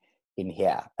hierarchy in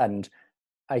here. And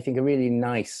I think a really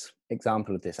nice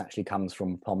example of this actually comes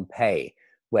from Pompeii,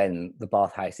 when the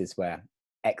bathhouses were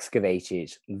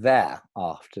excavated there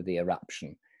after the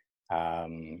eruption.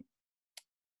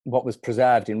 What was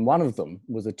preserved in one of them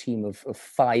was a team of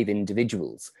 5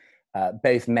 individuals,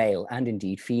 both male and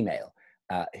indeed female,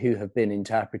 who have been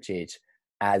interpreted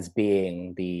as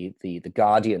being the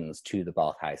guardians to the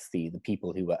bathhouse, the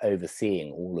people who were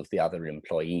overseeing all of the other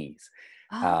employees.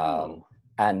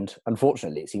 And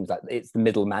unfortunately, it seems like it's the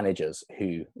middle managers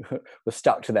who were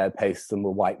stuck to their posts and were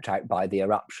wiped out by the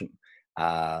eruption. They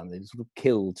were sort of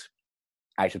killed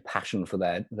out of passion for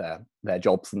their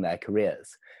jobs and their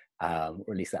careers. Or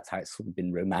at least that's how it's sort of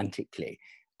been romantically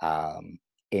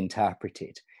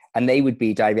interpreted. And they would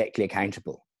be directly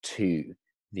accountable to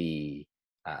the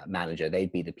manager.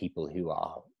 They'd be the people who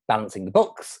are balancing the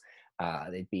books.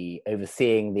 They'd be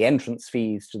overseeing the entrance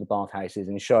fees to the bathhouses,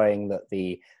 ensuring that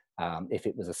if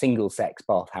it was a single-sex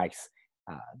bathhouse,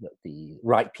 that the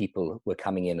right people were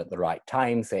coming in at the right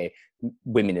time, say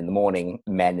women in the morning,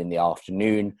 men in the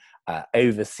afternoon,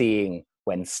 overseeing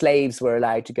when slaves were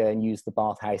allowed to go and use the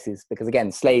bathhouses, because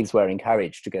again, slaves were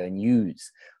encouraged to go and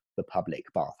use the public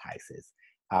bathhouses.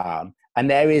 And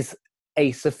there is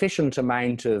a sufficient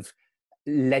amount of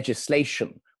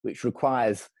legislation which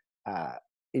requires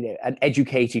an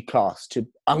educated class to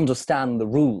understand the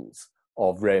rules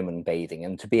of Roman bathing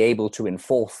and to be able to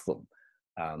enforce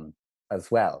them as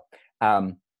well.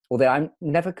 Although I'm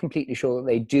never completely sure that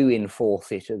they do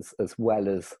enforce it as well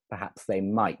as perhaps they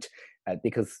might,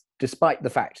 because despite the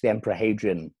fact the Emperor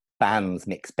Hadrian bans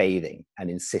mixed bathing and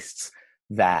insists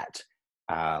that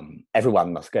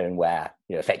everyone must go and wear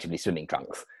effectively swimming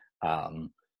trunks,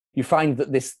 you find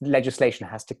that this legislation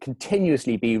has to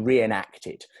continuously be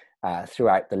reenacted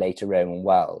throughout the later Roman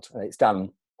world. It's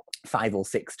done 5 or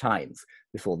 6 times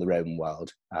before the Roman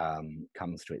world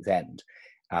comes to its end,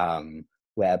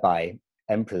 whereby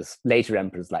later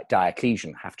emperors like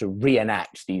Diocletian have to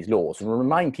reenact these laws and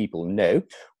remind people, no,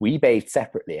 we bathe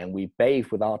separately and we bathe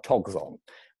with our togs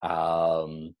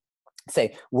on. So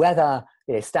whether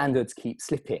standards keep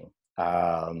slipping,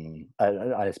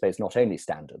 I suppose not only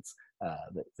standards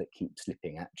that keep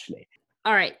slipping actually.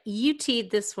 All right, you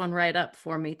teed this one right up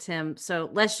for me, Tim.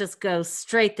 So let's just go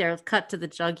straight there, cut to the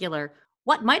jugular.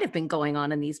 What might have been going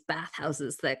on in these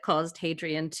bathhouses that caused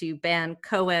Hadrian to ban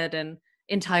co-ed and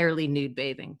entirely nude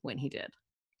bathing when he did?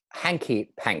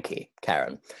 Hanky-panky,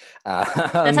 Karen.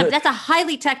 That's a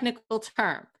highly technical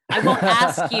term. I won't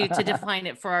ask you to define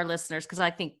it for our listeners because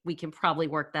I think we can probably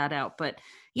work that out. But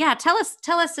yeah, tell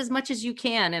us as much as you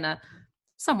can in a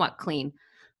somewhat clean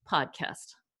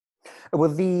podcast.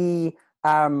 Well, the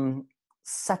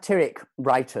satiric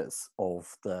writers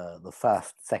of the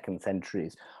 1st, 2nd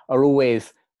centuries are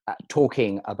always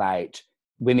talking about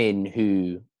women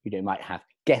who might have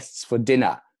guests for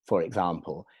dinner, for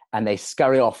example, and they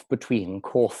scurry off between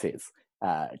courses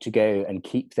to go and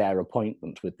keep their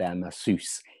appointment with their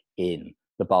masseuse in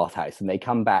the bathhouse, and they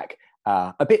come back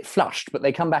a bit flushed, but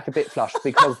they come back a bit flushed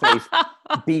because they've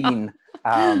been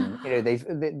they've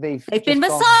been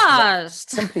massaged.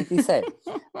 Completely so.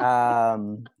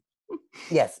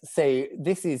 Yes, so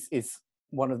this is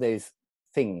one of those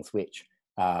things which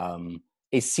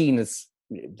is seen as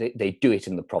they do it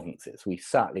in the provinces. We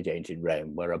certainly don't in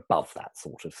Rome. We're above that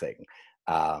sort of thing.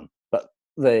 But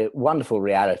the wonderful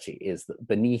reality is that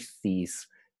beneath these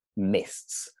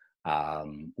mists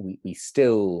we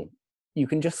still, you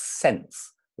can just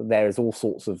sense that there is all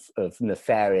sorts of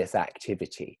nefarious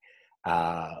activity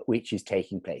which is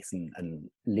taking place, and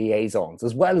liaisons,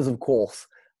 as well as, of course,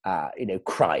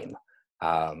 crime,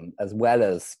 as well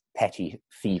as petty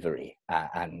thievery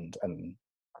and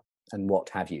what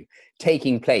have you,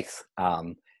 taking place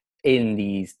in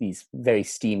these very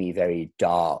steamy, very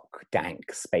dark,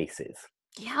 dank spaces.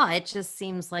 Yeah, it just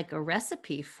seems like a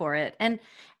recipe for it. And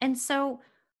so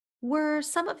were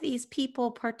some of these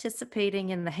people participating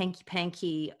in the hanky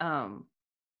panky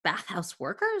bathhouse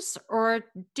workers, or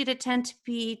did it tend to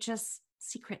be just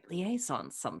secret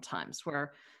liaisons sometimes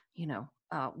where,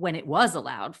 when it was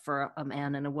allowed for a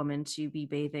man and a woman to be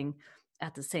bathing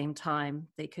at the same time,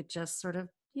 they could just sort of,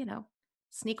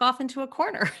 sneak off into a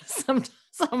corner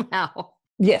somehow?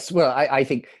 Yes, well, I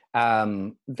think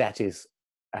that is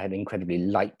an incredibly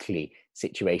likely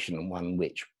situation, and one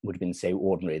which would have been so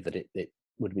ordinary that it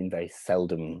would have been very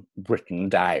seldom written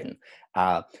down.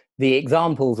 The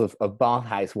examples of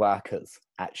bathhouse workers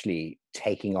actually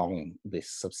taking on this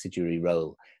subsidiary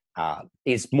role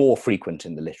is more frequent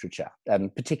in the literature,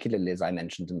 particularly, as I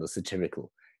mentioned, in the satirical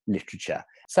literature.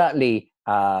 Certainly,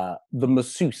 the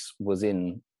masseuse was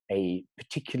in a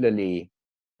particularly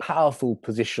powerful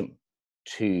position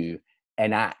to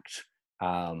enact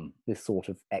this sort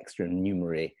of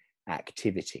extranumerary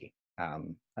activity.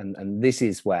 And this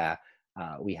is where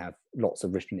we have lots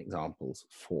of written examples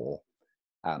for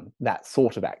that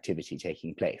sort of activity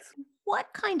taking place. What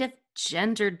kind of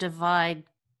gender divide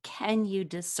can you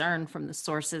discern from the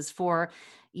sources for,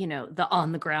 the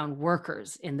on the ground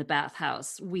workers in the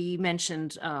bathhouse? We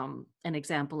mentioned an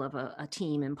example of a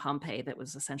team in Pompeii that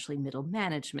was essentially middle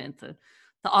management, the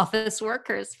office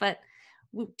workers, but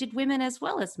did women as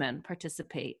well as men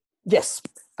participate? Yes,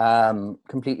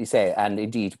 completely so. And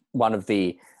indeed, one of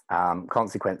the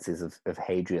consequences of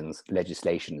Hadrian's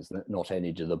legislation is that not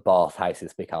only do the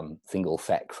bathhouses become single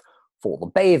sex for the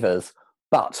bathers,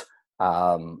 but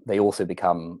they also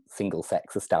become single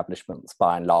sex establishments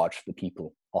by and large for the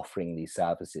people offering these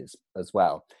services as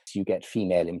well. So you get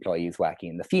female employees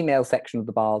working in the female section of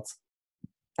the baths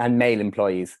and male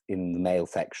employees in the male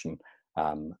section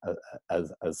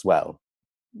as well.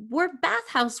 Were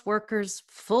bathhouse workers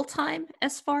full-time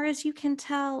as far as you can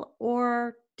tell,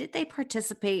 or did they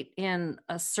participate in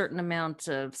a certain amount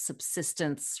of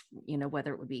subsistence,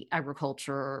 whether it would be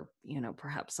agriculture or,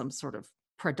 perhaps some sort of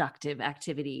productive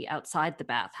activity outside the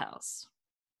bathhouse?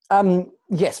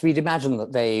 Yes, we'd imagine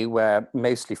that they were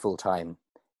mostly full-time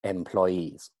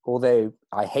employees, although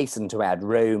I hasten to add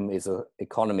Rome is an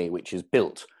economy which is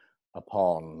built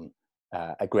upon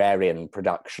agrarian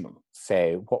production.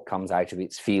 So what comes out of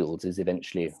its fields is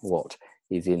eventually what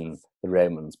is in the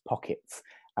Romans' pockets.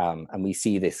 And we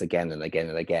see this again and again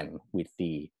and again with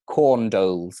the corn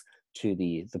doles to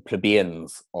the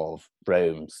plebeians of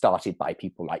Rome, started by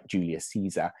people like Julius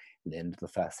Caesar at the end of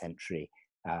the 1st century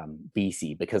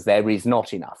BC, because there is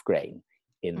not enough grain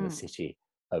in the city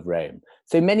of Rome.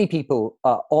 So many people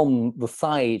on the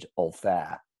side of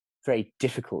their very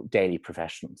difficult daily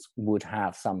professions would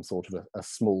have some sort of a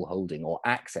small holding or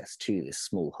access to this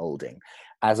small holding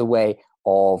as a way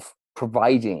of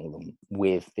providing them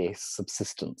with this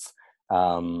subsistence,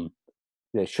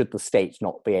 should the state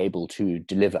not be able to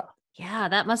deliver. Yeah,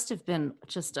 that must have been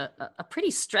just a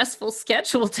pretty stressful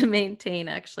schedule to maintain,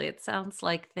 actually. It sounds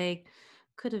like they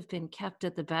could have been kept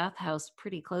at the bathhouse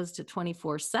pretty close to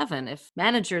 24/7 if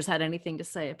managers had anything to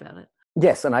say about it.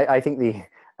 Yes, and I think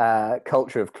the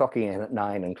culture of clocking in at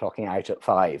 9 and clocking out at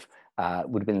 5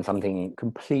 would have been something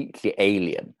completely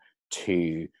alien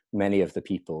to many of the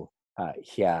people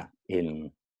here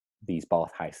in these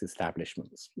bathhouse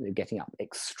establishments. They're getting up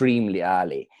extremely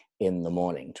early in the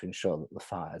morning to ensure that the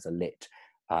fires are lit,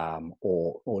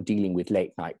 or dealing with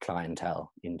late night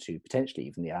clientele into potentially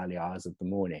even the early hours of the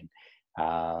morning.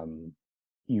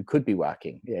 You could be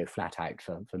working flat out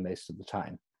for most of the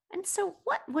time. And so,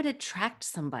 what would attract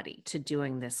somebody to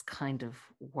doing this kind of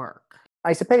work?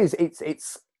 I suppose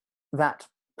it's that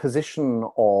position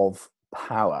of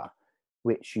power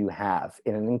which you have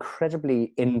in an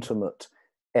incredibly intimate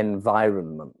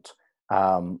environment,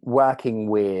 working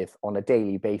with, on a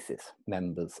daily basis,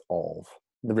 members of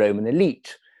the Roman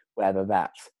elite, whether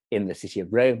that's in the city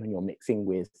of Rome and you're mixing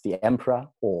with the emperor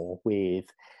or with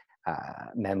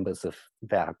members of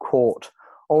their court,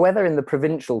 or whether in the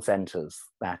provincial centres,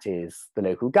 that is the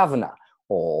local governor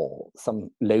or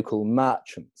some local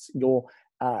merchants, you're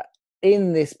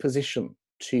in this position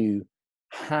to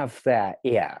have their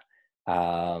ear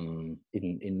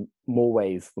in more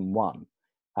ways than one.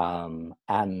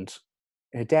 And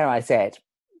dare I say it,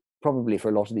 probably for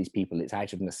a lot of these people, it's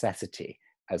out of necessity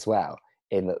as well,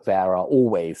 in that there are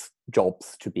always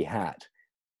jobs to be had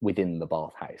within the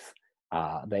bathhouse.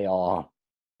 They are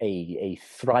a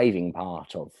thriving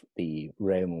part of the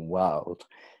Roman world,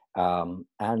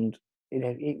 and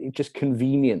it just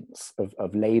convenience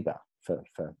of labor for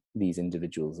these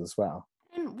individuals as well.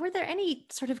 And were there any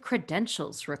sort of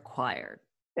credentials required?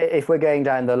 If we're going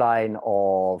down the line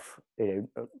of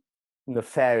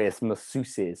nefarious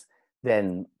masseuses,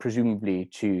 then presumably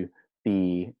to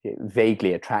be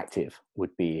vaguely attractive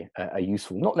would be a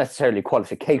useful, not necessarily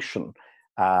qualification,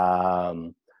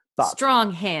 but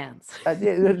strong hands.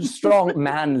 Strong,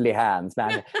 manly hands.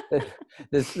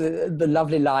 There's the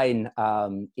lovely line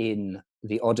in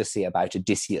the Odyssey about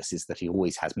Odysseus is that he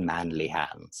always has manly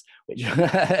hands, which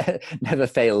never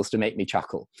fails to make me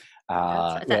chuckle.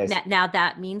 Now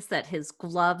that means that his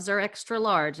gloves are extra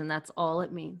large, and that's all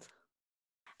it means.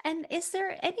 And is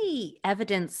there any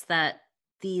evidence that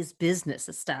these business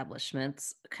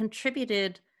establishments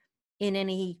contributed in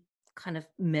any kind of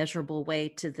measurable way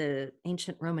to the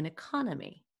ancient Roman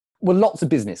economy? Well, lots of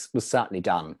business was certainly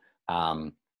done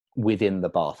within the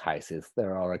bathhouses.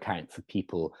 There are accounts of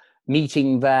people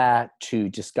meeting there to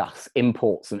discuss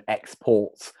imports and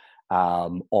exports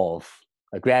of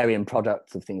agrarian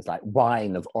products, of things like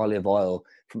wine, of olive oil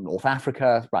from North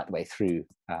Africa, right the way through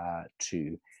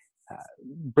to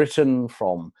Britain,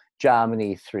 from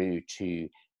Germany through to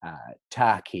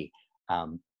Turkey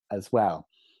as well.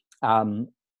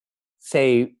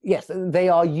 So yes, they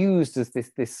are used as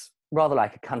this rather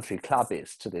like a country club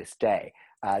is to this day,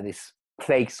 this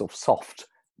place of soft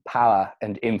power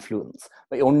and influence.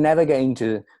 But you're never going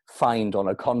to find on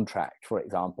a contract, for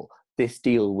example, this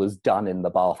deal was done in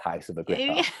the bathhouse of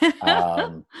Agrippa,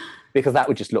 because that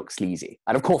would just look sleazy.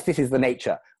 And of course, this is the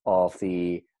nature of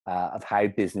of how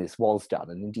business was done,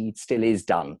 and indeed still is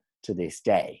done to this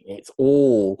day. It's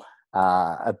all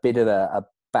a bit of a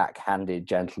backhanded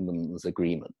gentleman's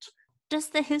agreement. Does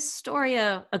the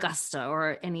Historia Augusta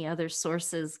or any other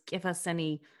sources give us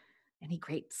any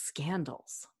great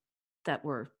scandals that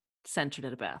were centered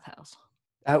at a bathhouse?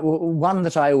 One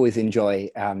that I always enjoy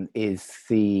is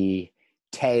the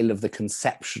tale of the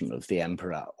conception of the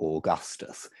Emperor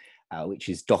Augustus, which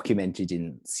is documented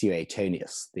in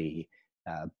Suetonius, the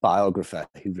biographer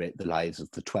who wrote the lives of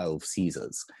the 12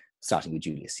 Caesars, starting with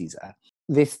Julius Caesar.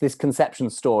 This conception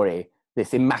story,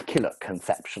 this immaculate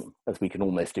conception, as we can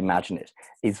almost imagine it,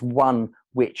 is one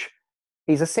which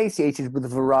is associated with a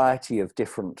variety of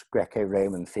different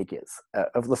Greco-Roman figures,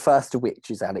 of the first of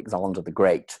which is Alexander the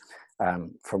Great,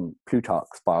 from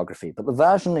Plutarch's biography. But the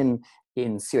version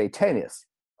in Suetonius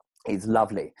is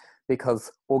lovely,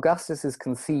 because Augustus is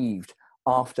conceived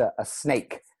after a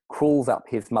snake crawls up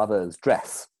his mother's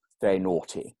dress, very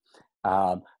naughty.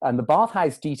 And the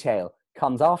bathhouse detail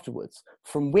comes afterwards,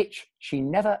 from which she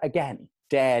never again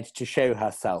dared to show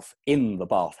herself in the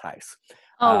bathhouse.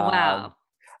 Oh, wow.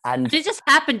 And it just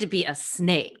happened to be a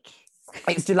snake.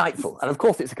 It's delightful. And of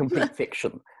course, it's a complete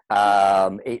fiction.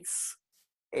 It's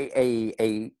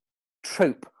a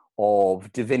trope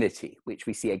of divinity, which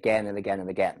we see again and again and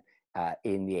again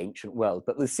in the ancient world.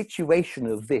 But the situation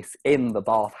of this in the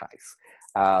bathhouse,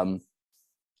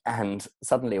 and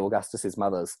suddenly Augustus's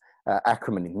mother's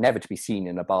acrimony, never to be seen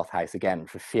in a bathhouse again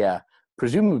for fear,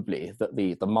 presumably, that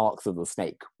the marks of the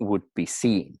snake would be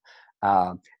seen.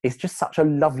 It's just such a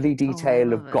lovely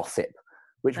detail of gossip,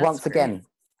 which once again,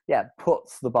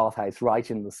 puts the bathhouse right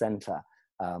in the center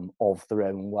of the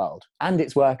Roman world, and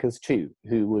its workers too,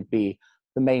 who would be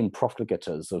the main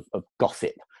profligators of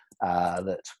gossip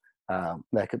that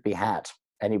there could be had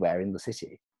anywhere in the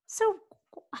city. So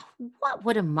what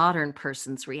would a modern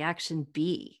person's reaction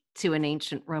be to an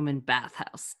ancient Roman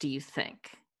bathhouse, do you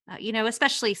think?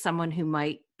 Especially someone who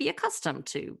might be accustomed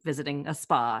to visiting a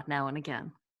spa now and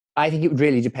again. I think it would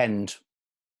really depend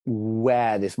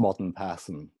where this modern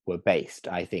person were based.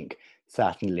 I think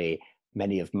certainly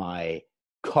many of my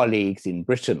colleagues in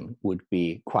Britain would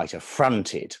be quite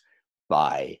affronted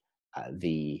by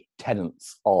the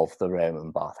tenets of the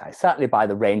Roman bathhouse, certainly by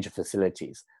the range of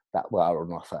facilities that were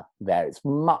on offer there. It's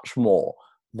much more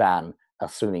than a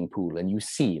swimming pool, and you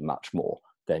see much more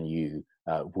than you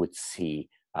would see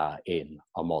in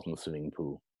a modern swimming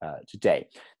pool today.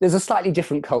 There's a slightly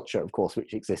different culture, of course,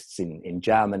 which exists in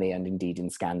Germany and indeed in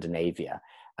Scandinavia.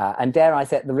 And dare I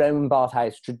say, the Roman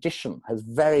bathhouse tradition has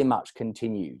very much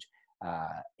continued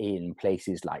in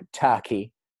places like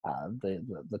Turkey,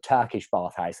 the Turkish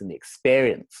bathhouse, and the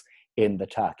experience in the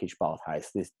Turkish bathhouse,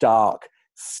 this dark,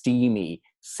 steamy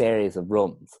series of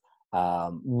rooms,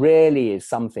 really is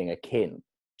something akin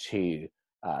to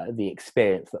the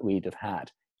experience that we'd have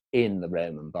had in the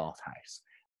Roman bathhouse.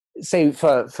 So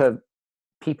for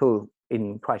people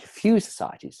in quite a few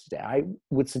societies today, I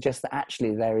would suggest that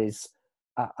actually there is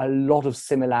a lot of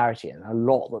similarity and a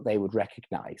lot that they would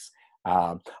recognize.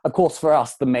 Of course, for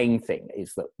us, the main thing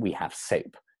is that we have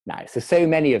soap now. So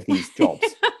many of these jobs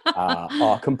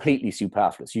are completely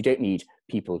superfluous. You don't need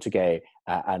people to go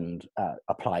and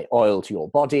apply oil to your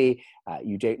body.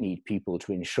 You don't need people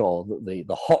to ensure that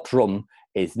the hot room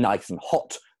is nice and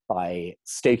hot by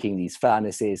stoking these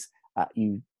furnaces.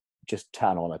 You just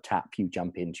turn on a tap, you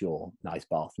jump into your nice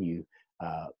bath, and you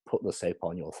put the soap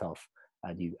on yourself,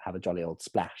 and you have a jolly old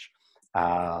splash.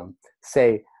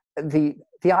 So the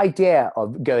idea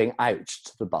of going out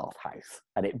to the bathhouse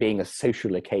and it being a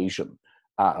social occasion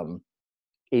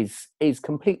is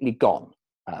completely gone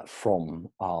from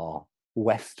our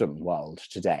Western world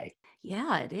today.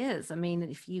 Yeah, it is. I mean,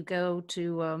 if you go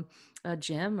to a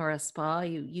gym or a spa,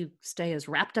 you stay as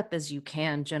wrapped up as you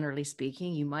can, generally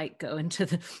speaking. You might go into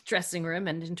the dressing room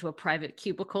and into a private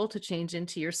cubicle to change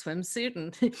into your swimsuit,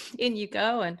 and in you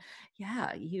go. And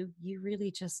yeah, you really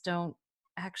just don't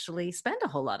actually spend a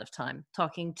whole lot of time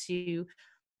talking to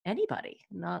anybody,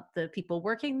 not the people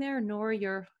working there, nor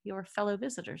your fellow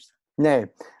visitors. No,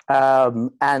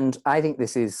 and I think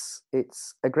it's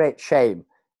a great shame,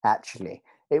 actually.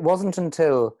 It wasn't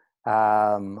until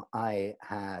I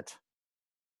had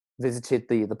visited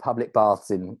the public baths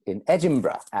in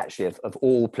Edinburgh, actually, of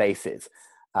all places,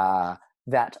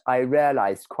 that I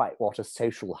realized quite what a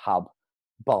social hub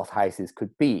bathhouses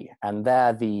could be. And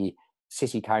there the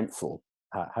City Council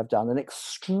have done an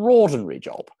extraordinary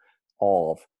job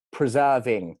of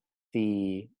preserving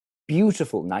the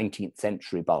beautiful 19th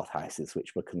century bathhouses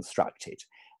which were constructed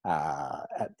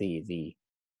at the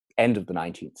end of the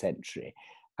 19th century,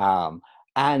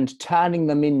 and turning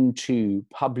them into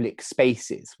public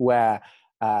spaces where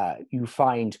you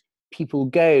find people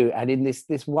go and in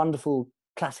this wonderful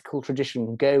classical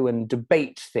tradition go and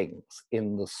debate things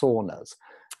in the saunas,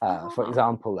 for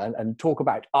example, and talk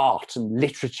about art and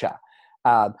literature.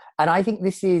 And I think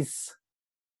this is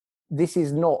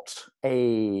not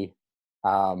an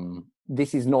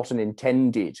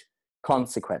intended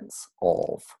consequence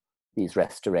of these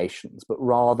restorations, but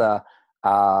rather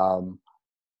a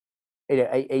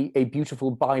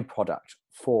beautiful byproduct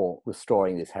for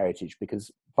restoring this heritage,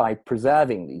 because by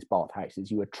preserving these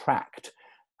bathhouses, you attract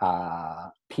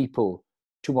people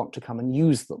to want to come and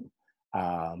use them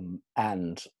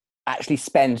and actually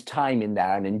spend time in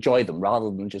there and enjoy them, rather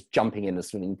than just jumping in a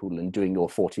swimming pool and doing your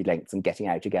 40 lengths and getting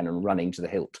out again and running to the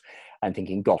hilt and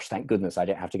thinking, gosh, thank goodness I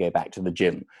don't have to go back to the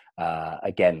gym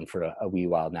again for a wee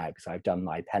while now because I've done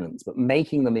my penance. But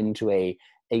making them into a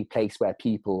place where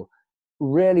people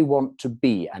really want to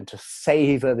be and to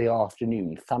savor the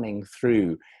afternoon, thumbing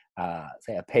through,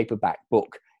 say, a paperback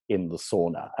book in the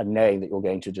sauna and knowing that you're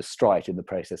going to destroy it in the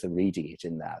process of reading it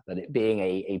in there, but it being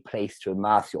a place to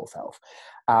immerse yourself.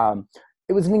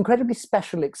 It was an incredibly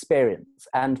special experience.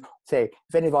 And say,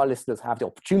 if any of our listeners have the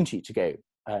opportunity to go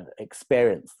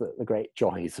experience the great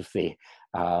joys of the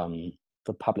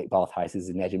public bathhouses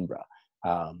in Edinburgh,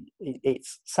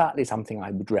 it's certainly something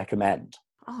I would recommend.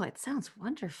 Oh, it sounds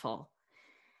wonderful.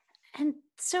 And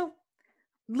so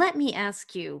let me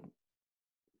ask you,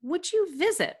 would you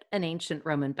visit an ancient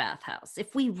Roman bathhouse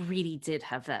if we really did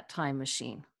have that time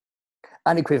machine?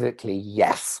 Unequivocally,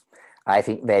 yes. I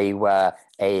think they were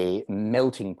a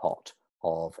melting pot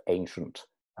of ancient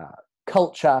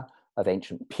culture, of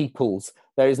ancient peoples.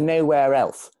 There is nowhere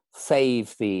else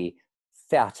save the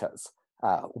theatres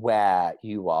where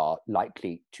you are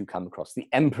likely to come across the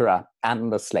emperor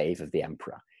and the slave of the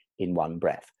emperor in one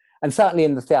breath. And certainly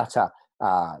in the theatre,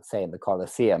 say in the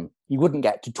Colosseum, you wouldn't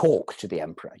get to talk to the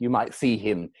emperor. You might see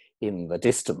him in the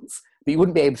distance, but you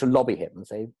wouldn't be able to lobby him and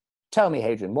say, tell me,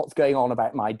 Hadrian, what's going on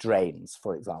about my drains,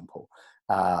 for example.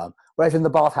 Whereas in the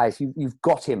bathhouse, you've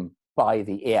got him by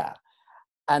the ear.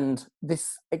 And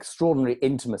this extraordinary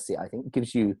intimacy, I think,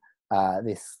 gives you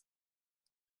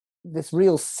this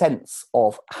real sense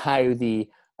of how the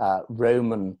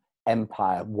Roman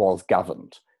Empire was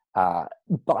governed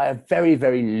by a very,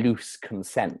 very loose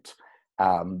consent.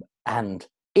 And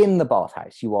in the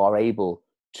bathhouse, you are able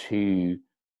to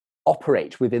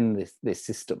operate within this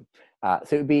system.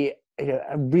 So it would be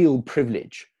a real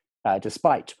privilege,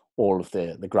 despite all of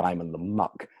the grime and the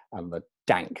muck and the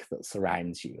dank that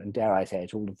surrounds you, and dare I say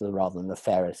it, all of the rather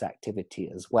nefarious activity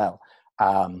as well.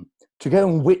 To go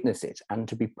and witness it and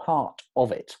to be part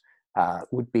of it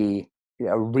would be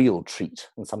a real treat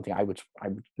and something I would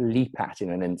leap at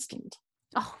in an instant.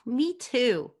 Oh, me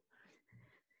too.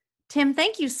 Tim,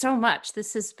 thank you so much.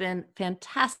 This has been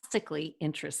fantastically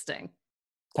interesting.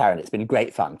 Taryn, it's been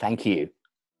great fun. Thank you.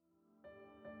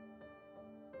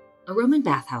 A Roman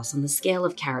bathhouse on the scale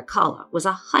of Caracalla was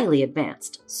a highly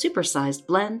advanced, supersized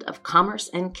blend of commerce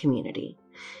and community,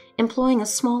 employing a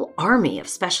small army of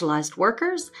specialized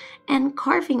workers and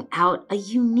carving out a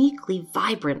uniquely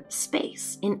vibrant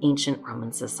space in ancient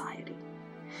Roman society.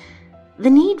 The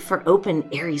need for open,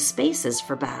 airy spaces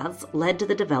for baths led to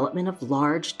the development of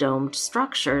large domed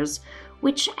structures,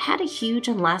 which had a huge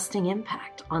and lasting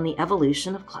impact on the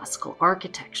evolution of classical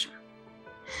architecture.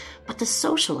 But the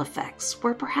social effects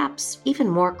were perhaps even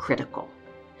more critical.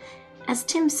 As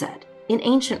Tim said, in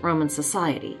ancient Roman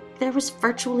society, there was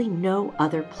virtually no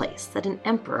other place that an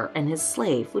emperor and his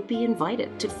slave would be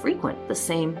invited to frequent the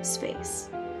same space.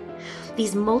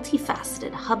 These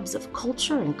multifaceted hubs of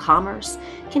culture and commerce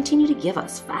continue to give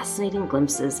us fascinating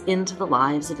glimpses into the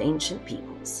lives of ancient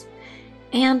peoples,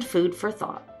 and food for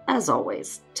thought, as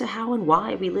always, to how and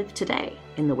why we live today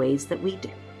in the ways that we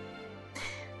do.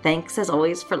 Thanks, as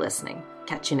always, for listening.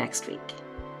 Catch you next week.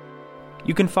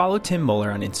 You can follow Tim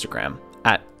Moeller on Instagram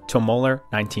at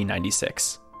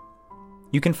TomMoeller1996.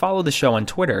 You can follow the show on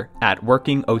Twitter at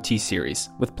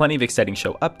WorkingOTSeries, with plenty of exciting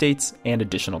show updates and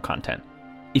additional content.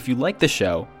 If you like the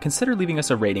show, consider leaving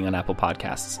us a rating on Apple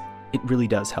Podcasts. It really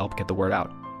does help get the word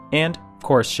out. And, of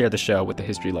course, share the show with the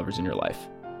history lovers in your life.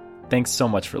 Thanks so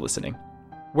much for listening.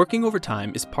 Working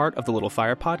Overtime is part of the Little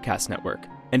Fire Podcast Network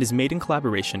and is made in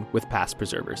collaboration with Past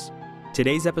Preservers.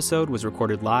 Today's episode was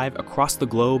recorded live across the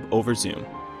globe over Zoom.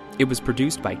 It was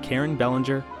produced by Karen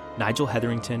Bellinger, Nigel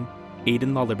Hetherington,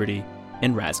 Aidan Lawliberty,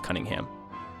 and Raz Cunningham.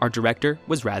 Our director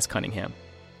was Raz Cunningham.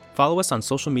 Follow us on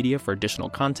social media for additional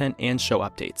content and show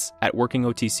updates at Working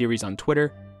OT Series on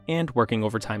Twitter and Working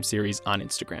Overtime Series on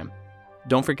Instagram.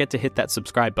 Don't forget to hit that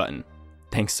subscribe button.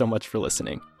 Thanks so much for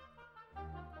listening.